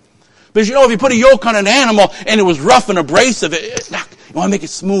yokes. Because, you know, if you put a yoke on an animal and it was rough and abrasive, you want to make it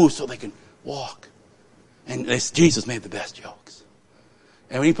smooth so they can walk. And Jesus made the best yokes.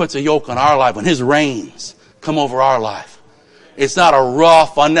 And when he puts a yoke on our life, when his reins come over our life, it's not a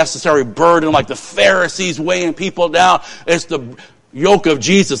rough, unnecessary burden like the Pharisees weighing people down. It's the yoke of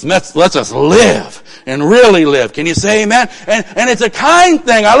Jesus lets us live and really live. Can you say amen? And it's a kind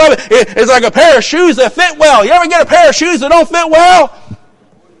thing. I love it. It's like a pair of shoes that fit well. You ever get a pair of shoes that don't fit well?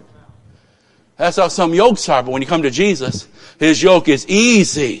 That's how some yokes are. But when you come to Jesus, his yoke is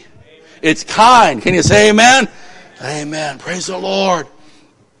easy. It's kind. Can you say amen? Amen. Praise the Lord.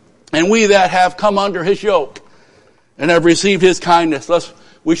 And we that have come under his yoke and have received his kindness,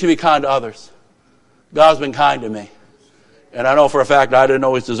 we should be kind to others. God's been kind to me. And I know for a fact I didn't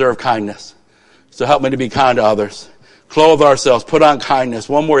always deserve kindness. So help me to be kind to others. Clothe ourselves, put on kindness.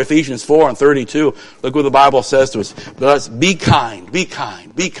 One more, Ephesians 4:32. Look what the Bible says to us. Let's be kind, be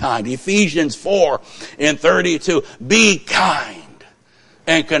kind, be kind. Ephesians 4:32. Be kind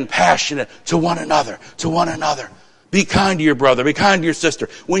and compassionate to one another, to one another. Be kind to your brother, be kind to your sister.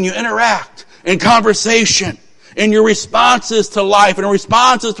 When you interact in conversation, in your responses to life and in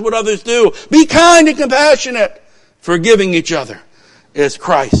responses to what others do, be kind and compassionate, forgiving each other as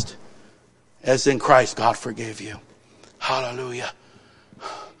in Christ God forgave you. Hallelujah.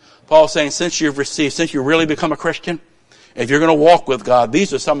 Paul's saying, since you really become a Christian, if you're going to walk with God,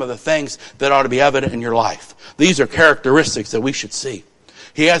 these are some of the things that ought to be evident in your life. These are characteristics that we should see.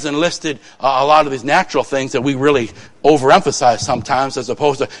 He hasn't listed a lot of these natural things that we really overemphasize sometimes as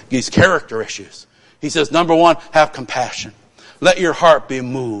opposed to these character issues. He says, number one, have compassion. Let your heart be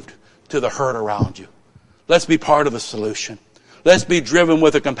moved to the hurt around you. Let's be part of the solution. Let's be driven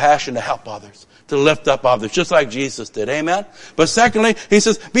with a compassion to help others, to lift up others, just like Jesus did. Amen? But secondly, he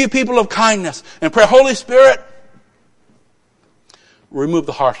says, be a people of kindness and pray. Holy Spirit, remove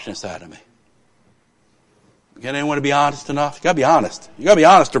the harshness out of me. Can anyone be honest enough? You got to be honest. You got to be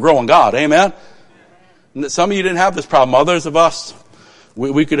honest to grow in God. Amen? Some of you didn't have this problem. Others of us,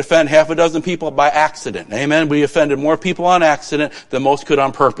 we could offend half a dozen people by accident. Amen? We offended more people on accident than most could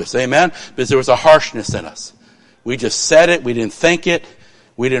on purpose. Amen? Because there was a harshness in us. We just said it. We didn't think it.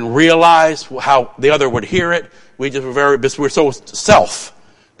 We didn't realize how the other would hear it. We were so self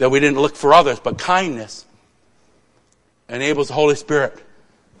that we didn't look for others. But kindness enables the Holy Spirit.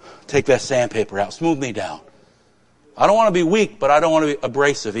 Take that sandpaper out. Smooth me down. I don't want to be weak, but I don't want to be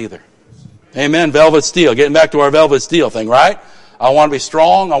abrasive either. Amen. Velvet steel. Getting back to our velvet steel thing, right? I want to be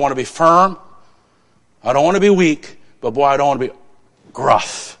strong. I want to be firm. I don't want to be weak, but boy, I don't want to be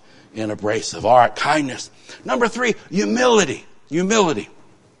gruff and abrasive. All right, kindness. Number 3, humility. Humility.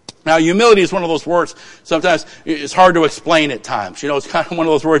 Now, humility is one of those words, sometimes it's hard to explain at times. You know, it's kind of one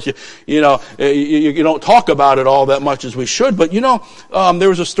of those words, you don't talk about it all that much as we should. But, there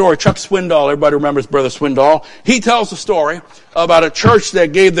was a story, Chuck Swindoll, everybody remembers Brother Swindoll. He tells a story about a church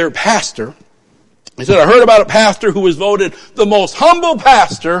that gave their pastor, he said, I heard about a pastor who was voted the most humble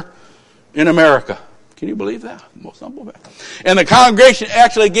pastor in America. Can you believe that? The most humble pastor. And the congregation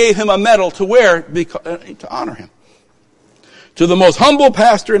actually gave him a medal to wear to honor him. To the most humble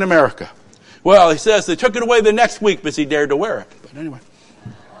pastor in America. Well, he says they took it away the next week because he dared to wear it. But anyway.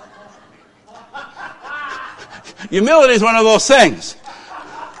 Humility is one of those things.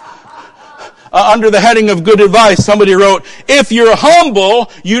 Under the heading of good advice, somebody wrote, if you're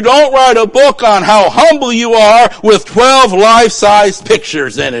humble, you don't write a book on how humble you are with 12 life-size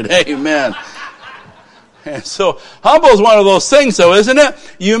pictures in it. Amen. And so, humble is one of those things, though, isn't it?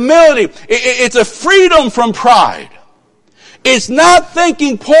 Humility. It's a freedom from pride. It's not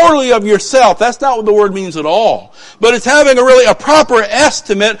thinking poorly of yourself. That's not what the word means at all. But it's having a proper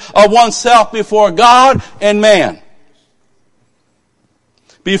estimate of oneself before God and man.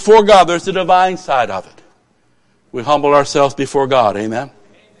 Before God, there's the divine side of it. We humble ourselves before God. Amen?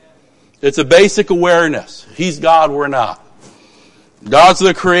 It's a basic awareness. He's God, we're not. God's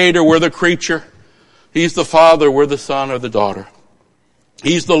the creator, we're the creature. He's the father, we're the son or the daughter.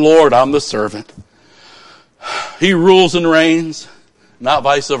 He's the Lord, I'm the servant. He rules and reigns, not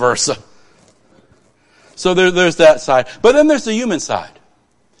vice versa. So there's that side. But then there's the human side.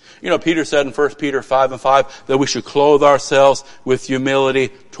 Peter said in 1 Peter 5:5 that we should clothe ourselves with humility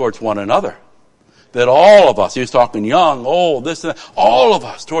towards one another. That all of us, he was talking young, old, this and that, all of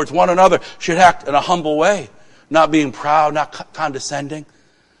us towards one another should act in a humble way. Not being proud, not condescending,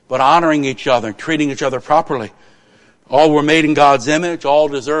 but honoring each other and treating each other properly. All were made in God's image. All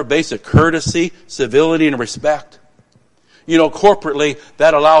deserve basic courtesy, civility, and respect. Corporately,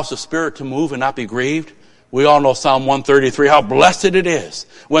 that allows the Spirit to move and not be grieved. We all know Psalm 133, how blessed it is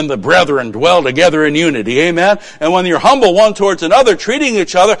when the brethren dwell together in unity. Amen? And when you're humble one towards another, treating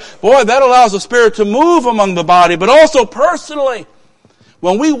each other, boy, that allows the Spirit to move among the body. But also personally,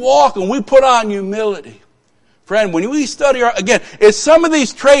 when we walk and we put on humility, friend, when we study, again, it's some of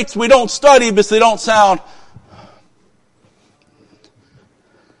these traits we don't study because they don't sound,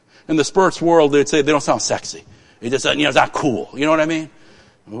 in the sports world, they'd say they don't sound sexy. It just, it's not cool. You know what I mean?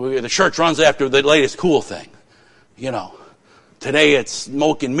 The church runs after the latest cool thing. Today it's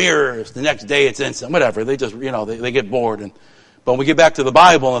smoke and mirrors. The next day it's incense. Whatever. They just, they get bored. But when we get back to the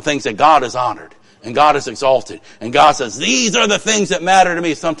Bible and the things that God has honored and God has exalted and God says, these are the things that matter to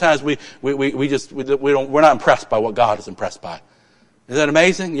me. Sometimes we're not impressed by what God is impressed by. Is that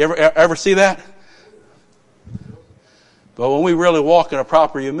amazing? You ever see that? But when we really walk in a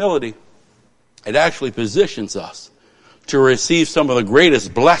proper humility, it actually positions us to receive some of the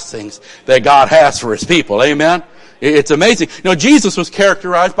greatest blessings that God has for His people. Amen? It's amazing. Jesus was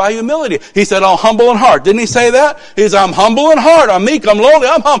characterized by humility. He said, I'm humble in heart. Didn't he say that? He said, I'm humble in heart. I'm meek. I'm lowly.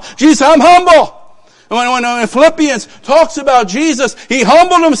 I'm humble. Jesus, I'm humble. And when Philippians talks about Jesus, he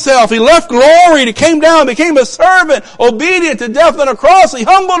humbled himself. He left glory. He came down, became a servant, obedient to death on a cross. He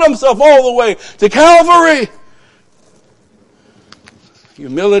humbled himself all the way to Calvary.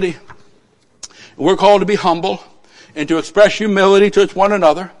 Humility. We're called to be humble and to express humility towards one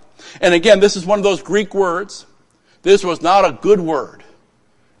another. And again, this is one of those Greek words. This was not a good word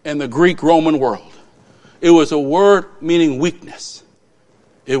in the Greek-Roman world. It was a word meaning weakness.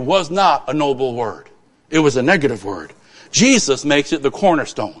 It was not a noble word. It was a negative word. Jesus makes it the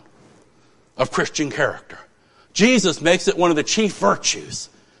cornerstone of Christian character. Jesus makes it one of the chief virtues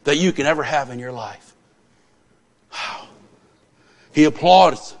that you can ever have in your life. Wow. He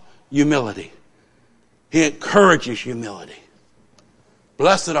applauds humility. He encourages humility.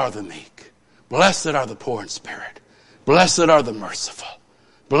 Blessed are the meek. Blessed are the poor in spirit. Blessed are the merciful.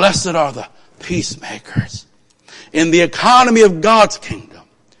 Blessed are the peacemakers. In the economy of God's kingdom,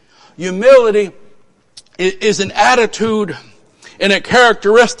 humility is an attitude and a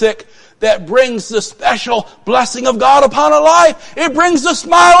characteristic that brings the special blessing of God upon a life. It brings the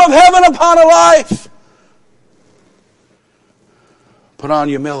smile of heaven upon a life. Put on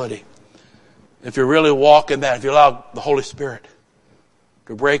humility. If you really walk in that, if you allow the Holy Spirit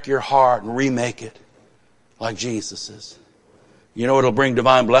to break your heart and remake it like Jesus's, you know it'll bring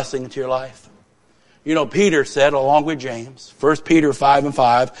divine blessing into your life? Peter said, along with James, 1 Peter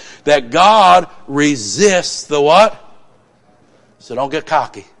 5:5, that God resists the what? So don't get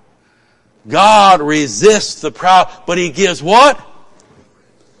cocky. God resists the proud, but he gives what?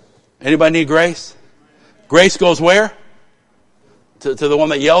 Anybody need grace? Grace goes where? To the one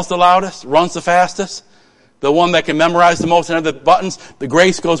that yells the loudest, runs the fastest, the one that can memorize the most and have the buttons. The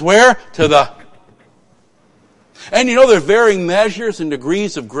grace goes where? To the... And there are varying measures and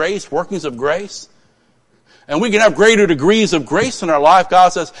degrees of grace, workings of grace. And we can have greater degrees of grace in our life. God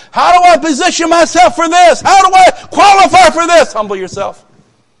says, how do I position myself for this? How do I qualify for this? Humble yourself.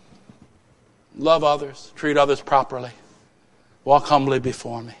 Love others. Treat others properly. Walk humbly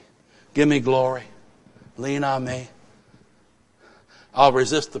before me. Give me glory. Lean on me. I'll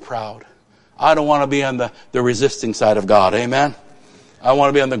resist the proud. I don't want to be on the resisting side of God. Amen? I want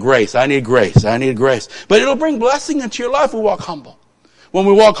to be on the grace. I need grace. I need grace. But it'll bring blessing into your life when we walk humble. When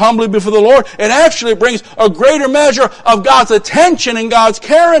we walk humbly before the Lord, it actually brings a greater measure of God's attention and God's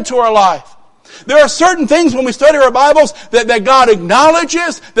care into our life. There are certain things when we study our Bibles that God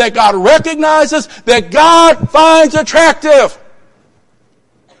acknowledges, that God recognizes, that God finds attractive.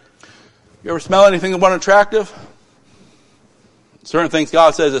 You ever smell anything that wasn't attractive? Certain things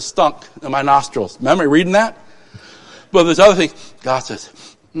God says is stunk in my nostrils. Remember reading that? But there's other things. God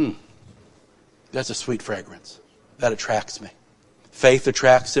says, that's a sweet fragrance. That attracts me. Faith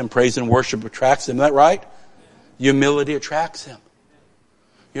attracts him. Praise and worship attracts him. Isn't that right? Humility attracts him.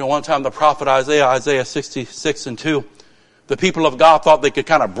 One time the prophet Isaiah 66:2, the people of God thought they could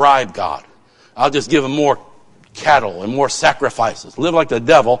kind of bribe God. I'll just give him more cattle and more sacrifices. Live like the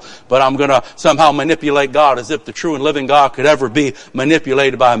devil, but I'm going to somehow manipulate God as if the true and living God could ever be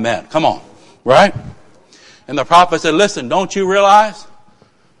manipulated by men. Come on. Right? And the prophet said, listen, don't you realize?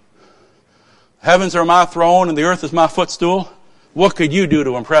 Heavens are my throne and the earth is my footstool. What could you do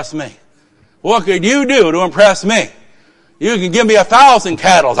to impress me? What could you do to impress me? You can give me 1,000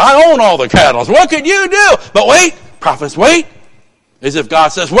 cattle. I own all the cattle. What could you do? But wait, prophets, wait. As if God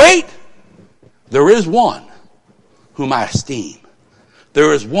says, wait. There is one whom I esteem.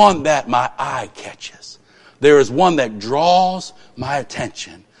 There is one that my eye catches. There is one that draws my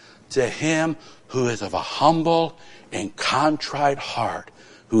attention. To him who is of a humble and contrite heart,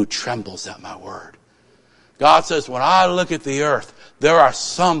 who trembles at my word. God says, when I look at the earth, there are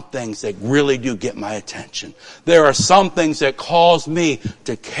some things that really do get my attention. There are some things that cause me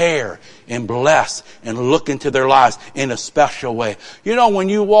to care and bless and look into their lives in a special way. When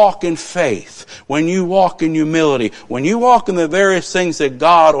you walk in faith, when you walk in humility, when you walk in the various things that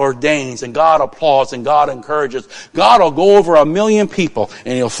God ordains and God applauds and God encourages, God will go over 1 million people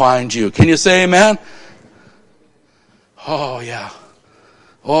and he'll find you. Can you say amen? Oh, yeah.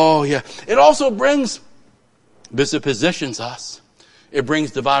 Oh, yeah. It also brings, because it positions us, it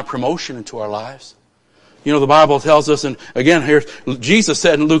brings divine promotion into our lives. The Bible tells us, and again, here, Jesus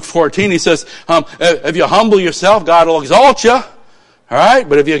said in Luke 14, he says, if you humble yourself, God will exalt you. All right?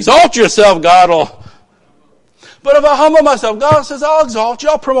 But if you exalt yourself, God will... But if I humble myself, God says, I'll exalt you,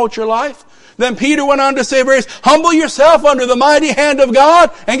 I'll promote your life. Then Peter went on to say, humble yourself under the mighty hand of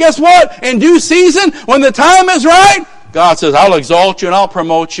God. And guess what? In due season, when the time is right, God says, I'll exalt you and I'll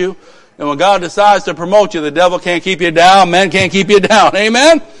promote you. And when God decides to promote you, the devil can't keep you down. Men can't keep you down.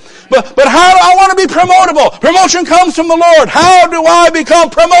 Amen? But how do I want to be promotable? Promotion comes from the Lord. How do I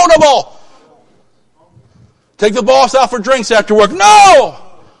become promotable? Take the boss out for drinks after work. No!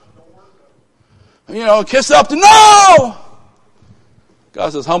 Kiss up to no!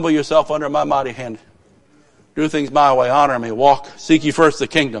 God says, humble yourself under my mighty hand. Do things my way. Honor me. Walk. Seek ye first the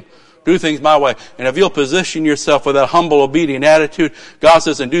kingdom. Do things my way. And if you'll position yourself with that humble, obedient attitude, God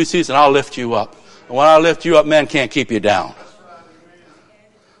says, in due season, I'll lift you up. And when I lift you up, men can't keep you down.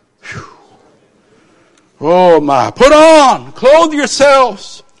 Whew. Oh my. Put on. Clothe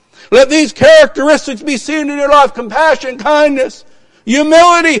yourselves. Let these characteristics be seen in your life. Compassion, kindness,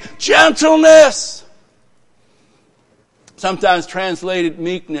 humility, gentleness. Sometimes translated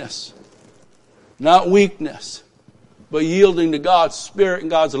meekness. Not weakness, but yielding to God's Spirit and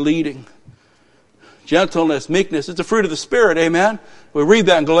God's leading. Gentleness, meekness, it's a fruit of the Spirit, amen? We read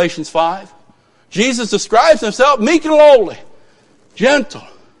that in Galatians 5. Jesus describes himself meek and lowly, gentle.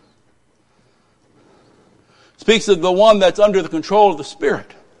 Speaks of the one that's under the control of the Spirit.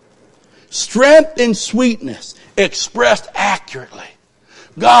 Strength and sweetness expressed accurately.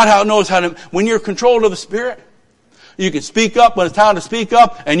 God knows how to, when you're controlled of the Spirit, you can speak up when it's time to speak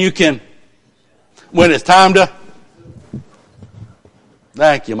up, and you can, when it's time to,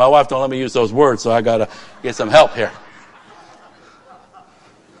 thank you. My wife don't let me use those words, so I got to get some help here.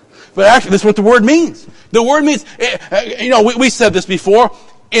 But actually, that's what the word means. The word means, we said this before,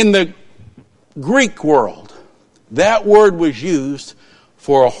 in the Greek world, that word was used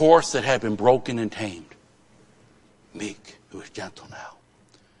for a horse that had been broken and tamed. Meek, who is gentle now.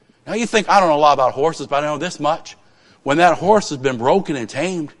 Now you think, I don't know a lot about horses, but I know this much. When that horse has been broken and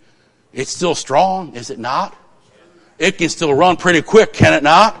tamed, it's still strong, is it not? It can still run pretty quick, can it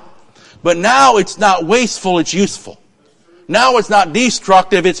not? But now it's not wasteful, it's useful. Now it's not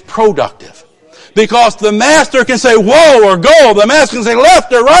destructive, it's productive. Because the master can say whoa or go. The master can say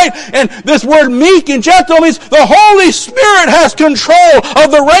left or right. And this word meek and gentle means the Holy Spirit has control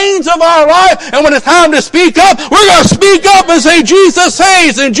of the reins of our life. And when it's time to speak up, we're going to speak up and say Jesus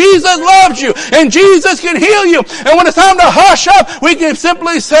saves and Jesus loves you and Jesus can heal you. And when it's time to hush up, we can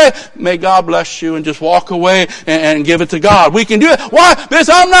simply say, may God bless you, and just walk away and give it to God. We can do it. Why? Because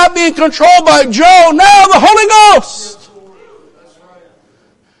I'm not being controlled by Joe. Now the Holy Ghost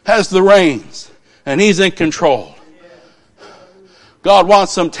has the reins. And he's in control. God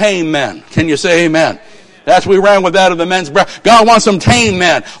wants some tame men. Can you say amen? That's we ran with that of the men's breath. God wants some tame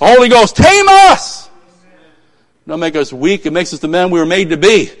men. The Holy Ghost, tame us. Don't make us weak. It makes us the men we were made to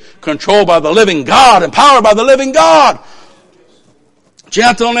be. Controlled by the living God. Empowered by the living God.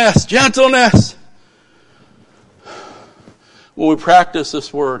 Gentleness. Gentleness. When we practice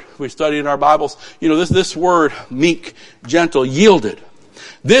this word, we study in our Bibles, this word, meek, gentle, yielded.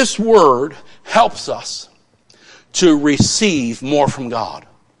 This word helps us to receive more from God.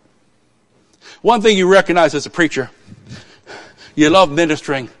 One thing you recognize as a preacher, you love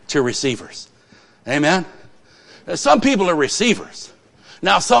ministering to receivers. Amen? Some people are receivers.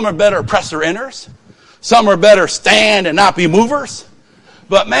 Now, some are better presser-inners. Some are better stand and not be movers.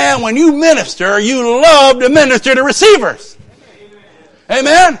 But man, when you minister, you love to minister to receivers.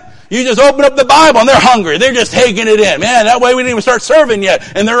 Amen? You just open up the Bible and they're hungry. They're just taking it in. Man, that way we didn't even start serving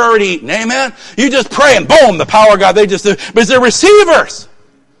yet and they're already eating. Amen? You just pray and boom, the power of God. But they're receivers.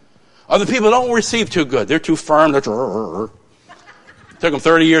 Other people don't receive too good. They're too firm. It took them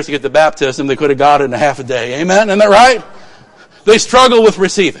 30 years to get the baptism. They could have got it in a half a day. Amen? Isn't that right? They struggle with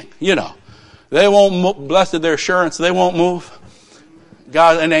receiving. They won't, blessed their assurance, they won't move.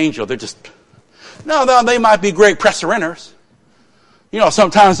 God, an angel, they're just, no, they might be great presser-inners.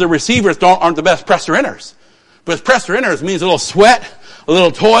 Sometimes the receivers aren't the best presser-inners. But presser-inners means a little sweat, a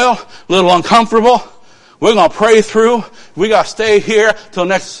little toil, a little uncomfortable. We're going to pray through. We got to stay here till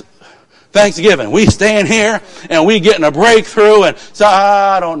next Thanksgiving. We stay in here and we getting a breakthrough. And so,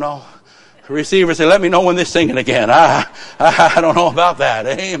 I don't know. The receiver say, let me know when they're singing again. I don't know about that.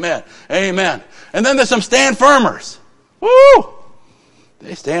 Amen. Amen. And then there's some stand firmers. Woo!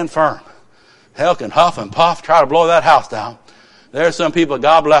 They stand firm. Hell can huff and puff, try to blow that house down. There's some people,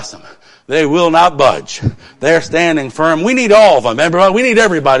 God bless them. They will not budge. They're standing firm. We need all of them. Everybody. We need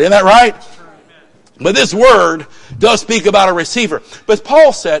everybody. Isn't that right? But this word does speak about a receiver. But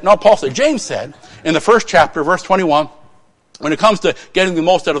James said in the first chapter, verse 21, when it comes to getting the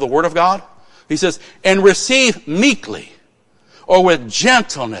most out of the word of God, he says, and receive meekly or with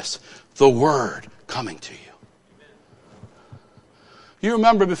gentleness the word coming to you. You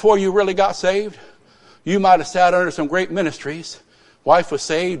remember before you really got saved, you might have sat under some great ministries Wife was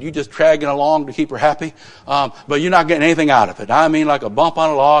saved, you just dragging along to keep her happy, but you're not getting anything out of it. I mean, like a bump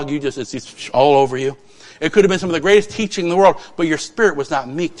on a log, it's all over you. It could have been some of the greatest teaching in the world, but your spirit was not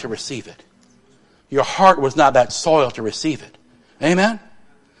meek to receive it. Your heart was not that soil to receive it. Amen?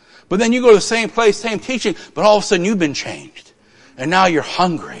 But then you go to the same place, same teaching, but all of a sudden you've been changed. And now you're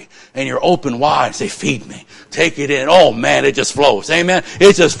hungry and you're open wide and say, feed me. Take it in. Oh man, it just flows. Amen.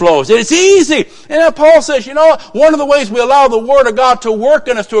 It just flows. It's easy. And Paul says, you know what? One of the ways we allow the Word of God to work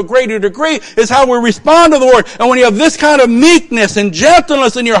in us to a greater degree is how we respond to the Word. And when you have this kind of meekness and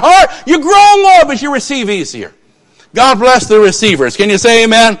gentleness in your heart, you grow more, but you receive easier. God bless the receivers. Can you say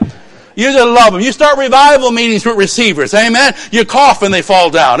amen? You just love them. You start revival meetings with receivers. Amen. You cough and they fall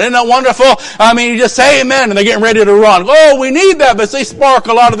down. Isn't that wonderful? I mean, you just say amen and they're getting ready to run. Oh, we need that, but they spark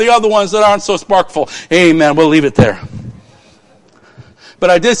a lot of the other ones that aren't so sparkful. Amen. We'll leave it there. But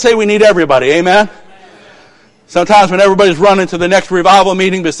I did say we need everybody. Amen. Sometimes when everybody's running to the next revival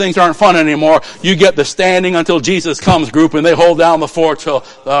meeting because things aren't fun anymore, you get the standing until Jesus comes group and they hold down the fort till,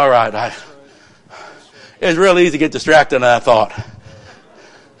 all right. It's real easy to get distracted in that thought.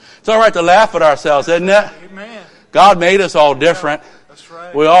 It's all right to laugh at ourselves, isn't it? Amen. God made us all different. That's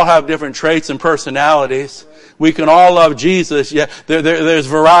right. We all have different traits and personalities. We can all love Jesus. Yeah, there's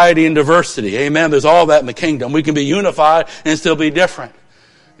variety and diversity. Amen. There's all that in the kingdom. We can be unified and still be different.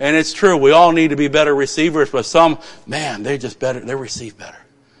 And it's true. We all need to be better receivers, but some, man, they're just better. They receive better.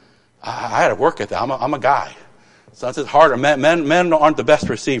 I had to work at that. I'm a guy. So it's harder. Men aren't the best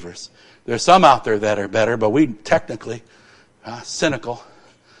receivers. There's some out there that are better, but we technically, cynical.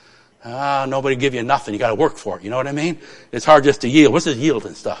 Nobody give you nothing. You got to work for it. You know what I mean? It's hard just to yield. What's this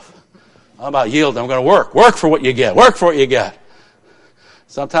yielding stuff? How about yielding? I'm going to work. Work for what you get. Work for what you get.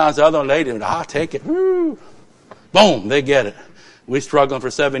 Sometimes the other lady, take it. Woo. Boom, they get it. We struggling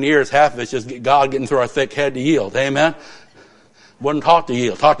for 7 years. Half of it's just God getting through our thick head to yield. Amen? Wasn't taught to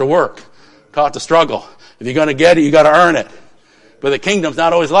yield. Taught to work. Taught to struggle. If you're going to get it, you got to earn it. But the kingdom's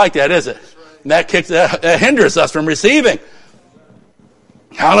not always like that, is it? And that hinders us from receiving.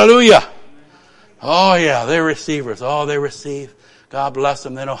 Hallelujah. Oh yeah, they're receivers. Oh, they receive. God bless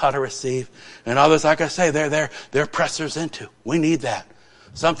them. They know how to receive. And others, like I say, they're pressers into. We need that.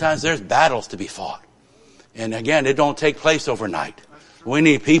 Sometimes there's battles to be fought. And again, it don't take place overnight. We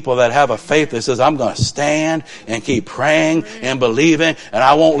need people that have a faith that says, I'm going to stand and keep praying and believing, and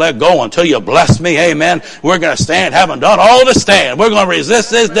I won't let go until you bless me. Amen. We're going to stand, having done all to stand. We're going to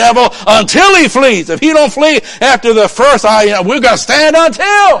resist this devil until he flees. If he don't flee after the first, we're going to stand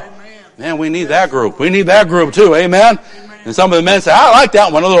until. Man, we need that group. We need that group too. Amen. And some of the men say, I like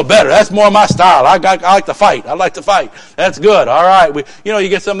that one a little better. That's more my style. I like to fight. I like to fight. That's good. All right. You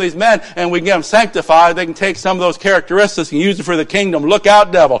get some of these men and we get them sanctified. They can take some of those characteristics and use it for the kingdom. Look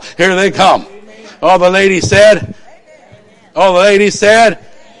out, devil. Here they come. All the ladies said. All the ladies said.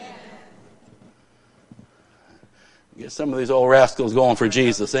 Get some of these old rascals going for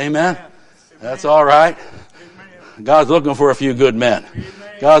Jesus. Amen. That's all right. God's looking for a few good men.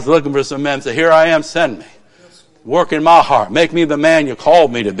 God's looking for some men. Say, here I am, send me. Work in my heart. Make me the man you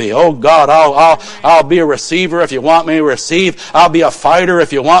called me to be. Oh God, I'll be a receiver if you want me to receive. I'll be a fighter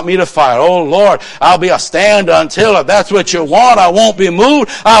if you want me to fight. Oh Lord, I'll be a stand until. If that's what you want, I won't be moved.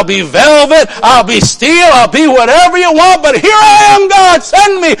 I'll be velvet. I'll be steel. I'll be whatever you want. But here I am, God.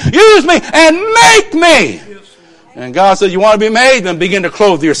 Send me, use me, and make me. And God says, you want to be made? Then begin to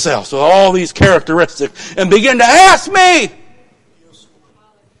clothe yourself with all these characteristics and begin to ask me.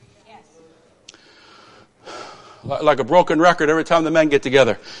 Like a broken record every time the men get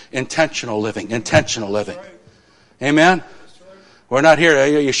together. Intentional living. Intentional living. Amen? We're not here.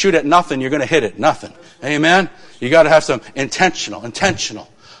 You shoot at nothing, you're going to hit it. Nothing. Amen? You got to have some intentional.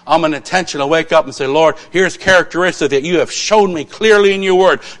 I'm an intentional wake up and say, Lord, here's characteristics that you have shown me clearly in your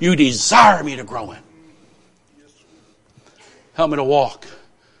word. You desire me to grow in. Help me to walk.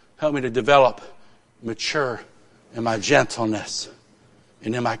 Help me to develop, mature in my gentleness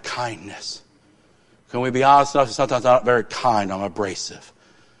and in my kindness. Can we be honest enough? Sometimes I'm not very kind. I'm abrasive.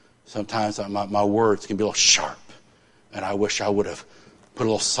 Sometimes my words can be a little sharp. And I wish I would have put a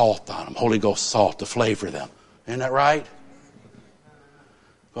little salt on them. Holy Ghost salt to flavor them. Isn't that right?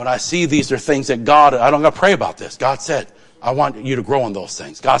 When I see these are things that God, I don't got to pray about this. God said, I want you to grow in those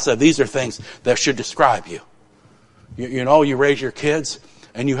things. God said, these are things that should describe you. You raise your kids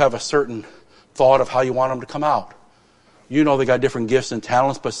and you have a certain thought of how you want them to come out. You know they got different gifts and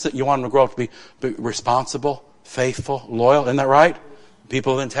talents, but you want them to grow up to be responsible, faithful, loyal. Isn't that right?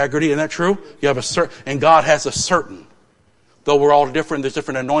 People of integrity. Isn't that true? You have a certain, and God has a certain. Though we're all different, there's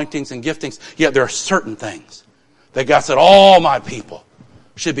different anointings and giftings, yet there are certain things that God said, all my people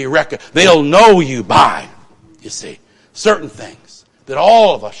should be reckoned. They'll know you by, you see, certain things. that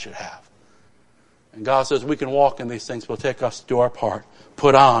all of us should have. And God says we can walk in these things. We'll take us to do our part.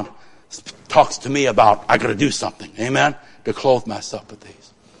 Put on. Talks to me about, I got to do something. Amen? To clothe myself with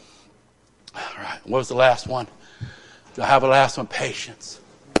these. All right. What was the last one? Do I have a last one? Patience.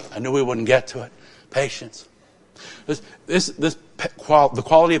 I knew we wouldn't get to it. Patience. The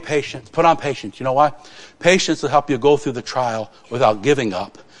quality of patience. Put on patience. You know why? Patience will help you go through the trial without giving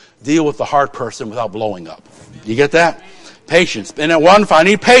up. Deal with the hard person without blowing up. You get that? Patience. And at one, I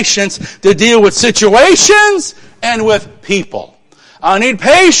need patience to deal with situations and with people. I need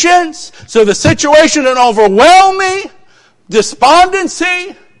patience so the situation doesn't overwhelm me.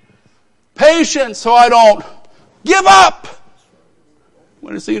 Despondency. Patience so I don't give up.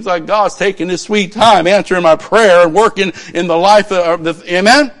 When it seems like God's taking His sweet time answering my prayer and working in the life of the,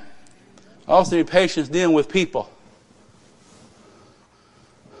 amen? I also need patience dealing with people.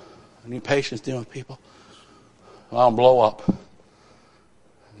 I need patience dealing with people. I don't blow up.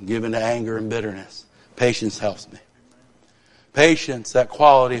 Give into anger and bitterness. Patience helps me. Patience, that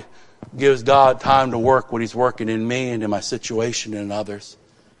quality, gives God time to work what He's working in me and in my situation and in others.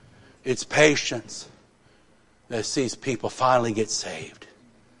 It's patience that sees people finally get saved.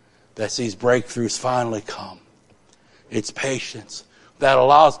 That sees breakthroughs finally come. It's patience that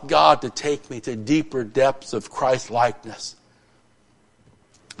allows God to take me to deeper depths of Christ-likeness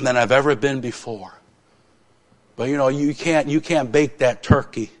than I've ever been before. But you know, you can't bake that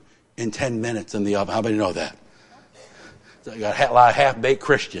turkey in 10 minutes in the oven. How many know that? You got a lot of half-baked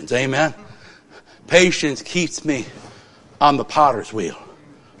Christians. Amen? Patience keeps me on the potter's wheel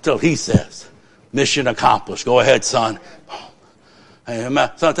until He says, mission accomplished. Go ahead, son.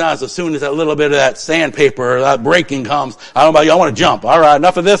 Sometimes as soon as that little bit of that sandpaper or that breaking comes, I don't know about you, I want to jump. All right,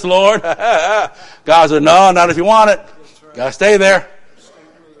 enough of this, Lord. God said, no, not if you want it. Got to stay there.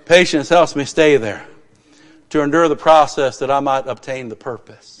 Patience helps me stay there to endure the process that I might obtain the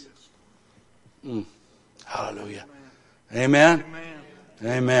purpose. Hallelujah. Amen?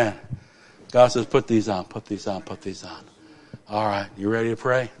 Amen. God says, put these on, put these on, put these on. All right, you ready to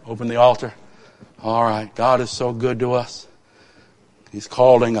pray? Open the altar. All right, God is so good to us. He's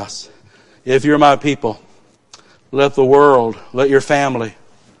calling us. If you're my people, let the world, let your family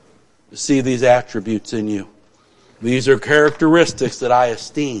see these attributes in you. These are characteristics that I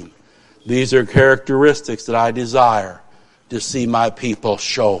esteem. These are characteristics that I desire to see my people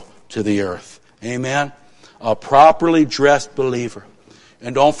show to the earth. Amen? A properly dressed believer.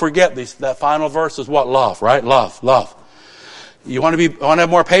 And don't forget, that final verse is what? Love, right? Love, love. You want to have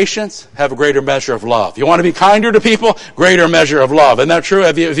more patience? Have a greater measure of love. You want to be kinder to people? Greater measure of love. Isn't that true?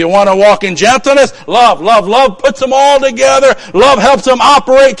 If you want to walk in gentleness, love. Love puts them all together. Love helps them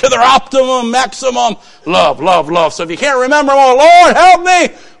operate to their optimum, maximum. Love. So if you can't remember them all, Lord, help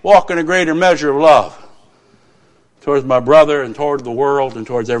me walk in a greater measure of love towards my brother and toward the world and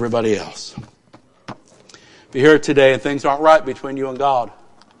towards everybody else. If you're here today and things aren't right between you and God,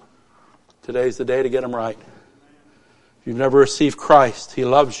 today's the day to get them right. If you've never received Christ, He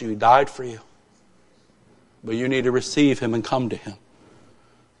loves you. He died for you. But you need to receive Him and come to Him.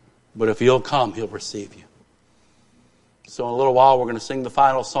 But if you'll come, He'll receive you. So in a little while, we're going to sing the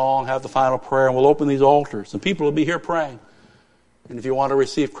final song, have the final prayer, and we'll open these altars. And people will be here praying. And if you want to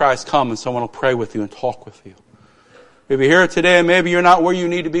receive Christ, come and someone will pray with you and talk with you. If you're here today and maybe you're not where you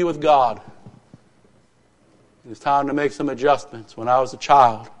need to be with God, it's time to make some adjustments. When I was a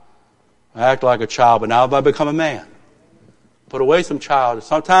child, I acted like a child, but now I've become a man. Put away some child.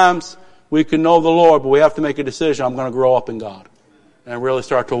 Sometimes we can know the Lord, but we have to make a decision. I'm going to grow up in God and really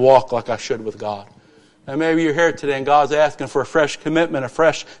start to walk like I should with God. And maybe you're here today and God's asking for a fresh commitment, a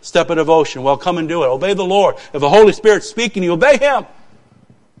fresh step of devotion. Well, come and do it. Obey the Lord. If the Holy Spirit's speaking, you obey Him.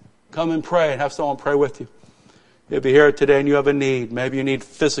 Come and pray and have someone pray with you. If you're here today and you have a need, maybe you need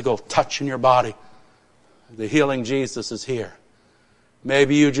physical touch in your body, the healing Jesus is here.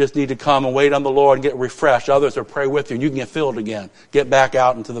 Maybe you just need to come and wait on the Lord and get refreshed. Others will pray with you and you can get filled again. Get back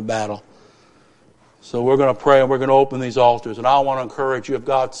out into the battle. So we're going to pray and we're going to open these altars. And I want to encourage you, if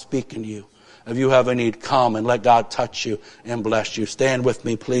God's speaking to you, if you have a need, come and let God touch you and bless you. Stand with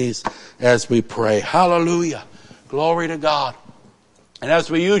me, please, as we pray. Hallelujah. Glory to God. And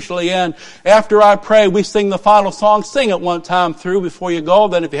as we usually end, after I pray, we sing the final song. Sing it one time through before you go.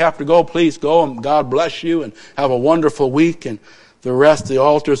 Then if you have to go, please go. And God bless you and have a wonderful week. And the rest, the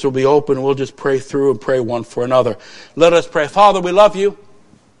altars will be open. And we'll just pray through and pray one for another. Let us pray. Father, we love you.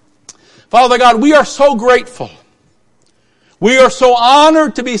 Father God, we are so grateful. We are so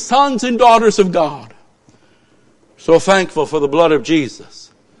honored to be sons and daughters of God. So thankful for the blood of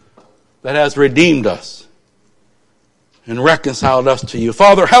Jesus that has redeemed us and reconciled us to you.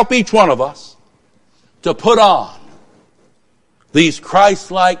 Father, help each one of us to put on these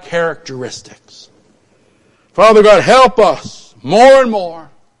Christ-like characteristics. Father God, help us more and more,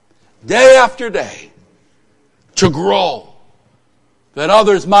 day after day, to grow, that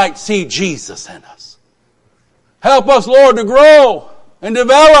others might see Jesus in us. Help us, Lord, to grow and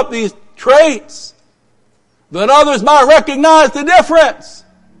develop these traits, that others might recognize the difference.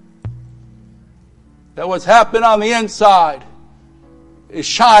 That what's happened on the inside is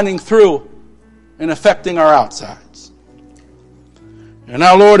shining through and affecting our outsides. And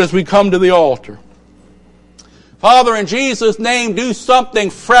now, Lord, as we come to the altar, Father, in Jesus' name, do something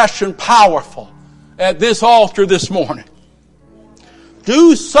fresh and powerful at this altar this morning.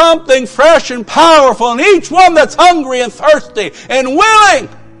 Do something fresh and powerful in each one that's hungry and thirsty and willing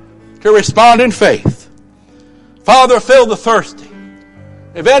to respond in faith. Father, fill the thirsty.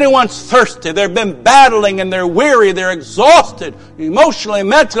 If anyone's thirsty, they've been battling and they're weary, they're exhausted, emotionally,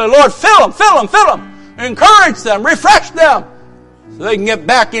 mentally, Lord, fill them, fill them, fill them. Encourage them, refresh them, so they can get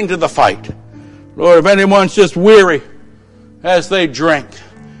back into the fight. Lord, if anyone's just weary as they drink,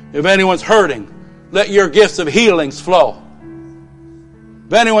 if anyone's hurting, let your gifts of healings flow.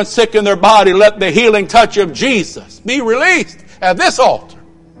 If anyone's sick in their body, let the healing touch of Jesus be released at this altar.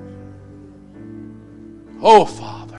 Oh, Father.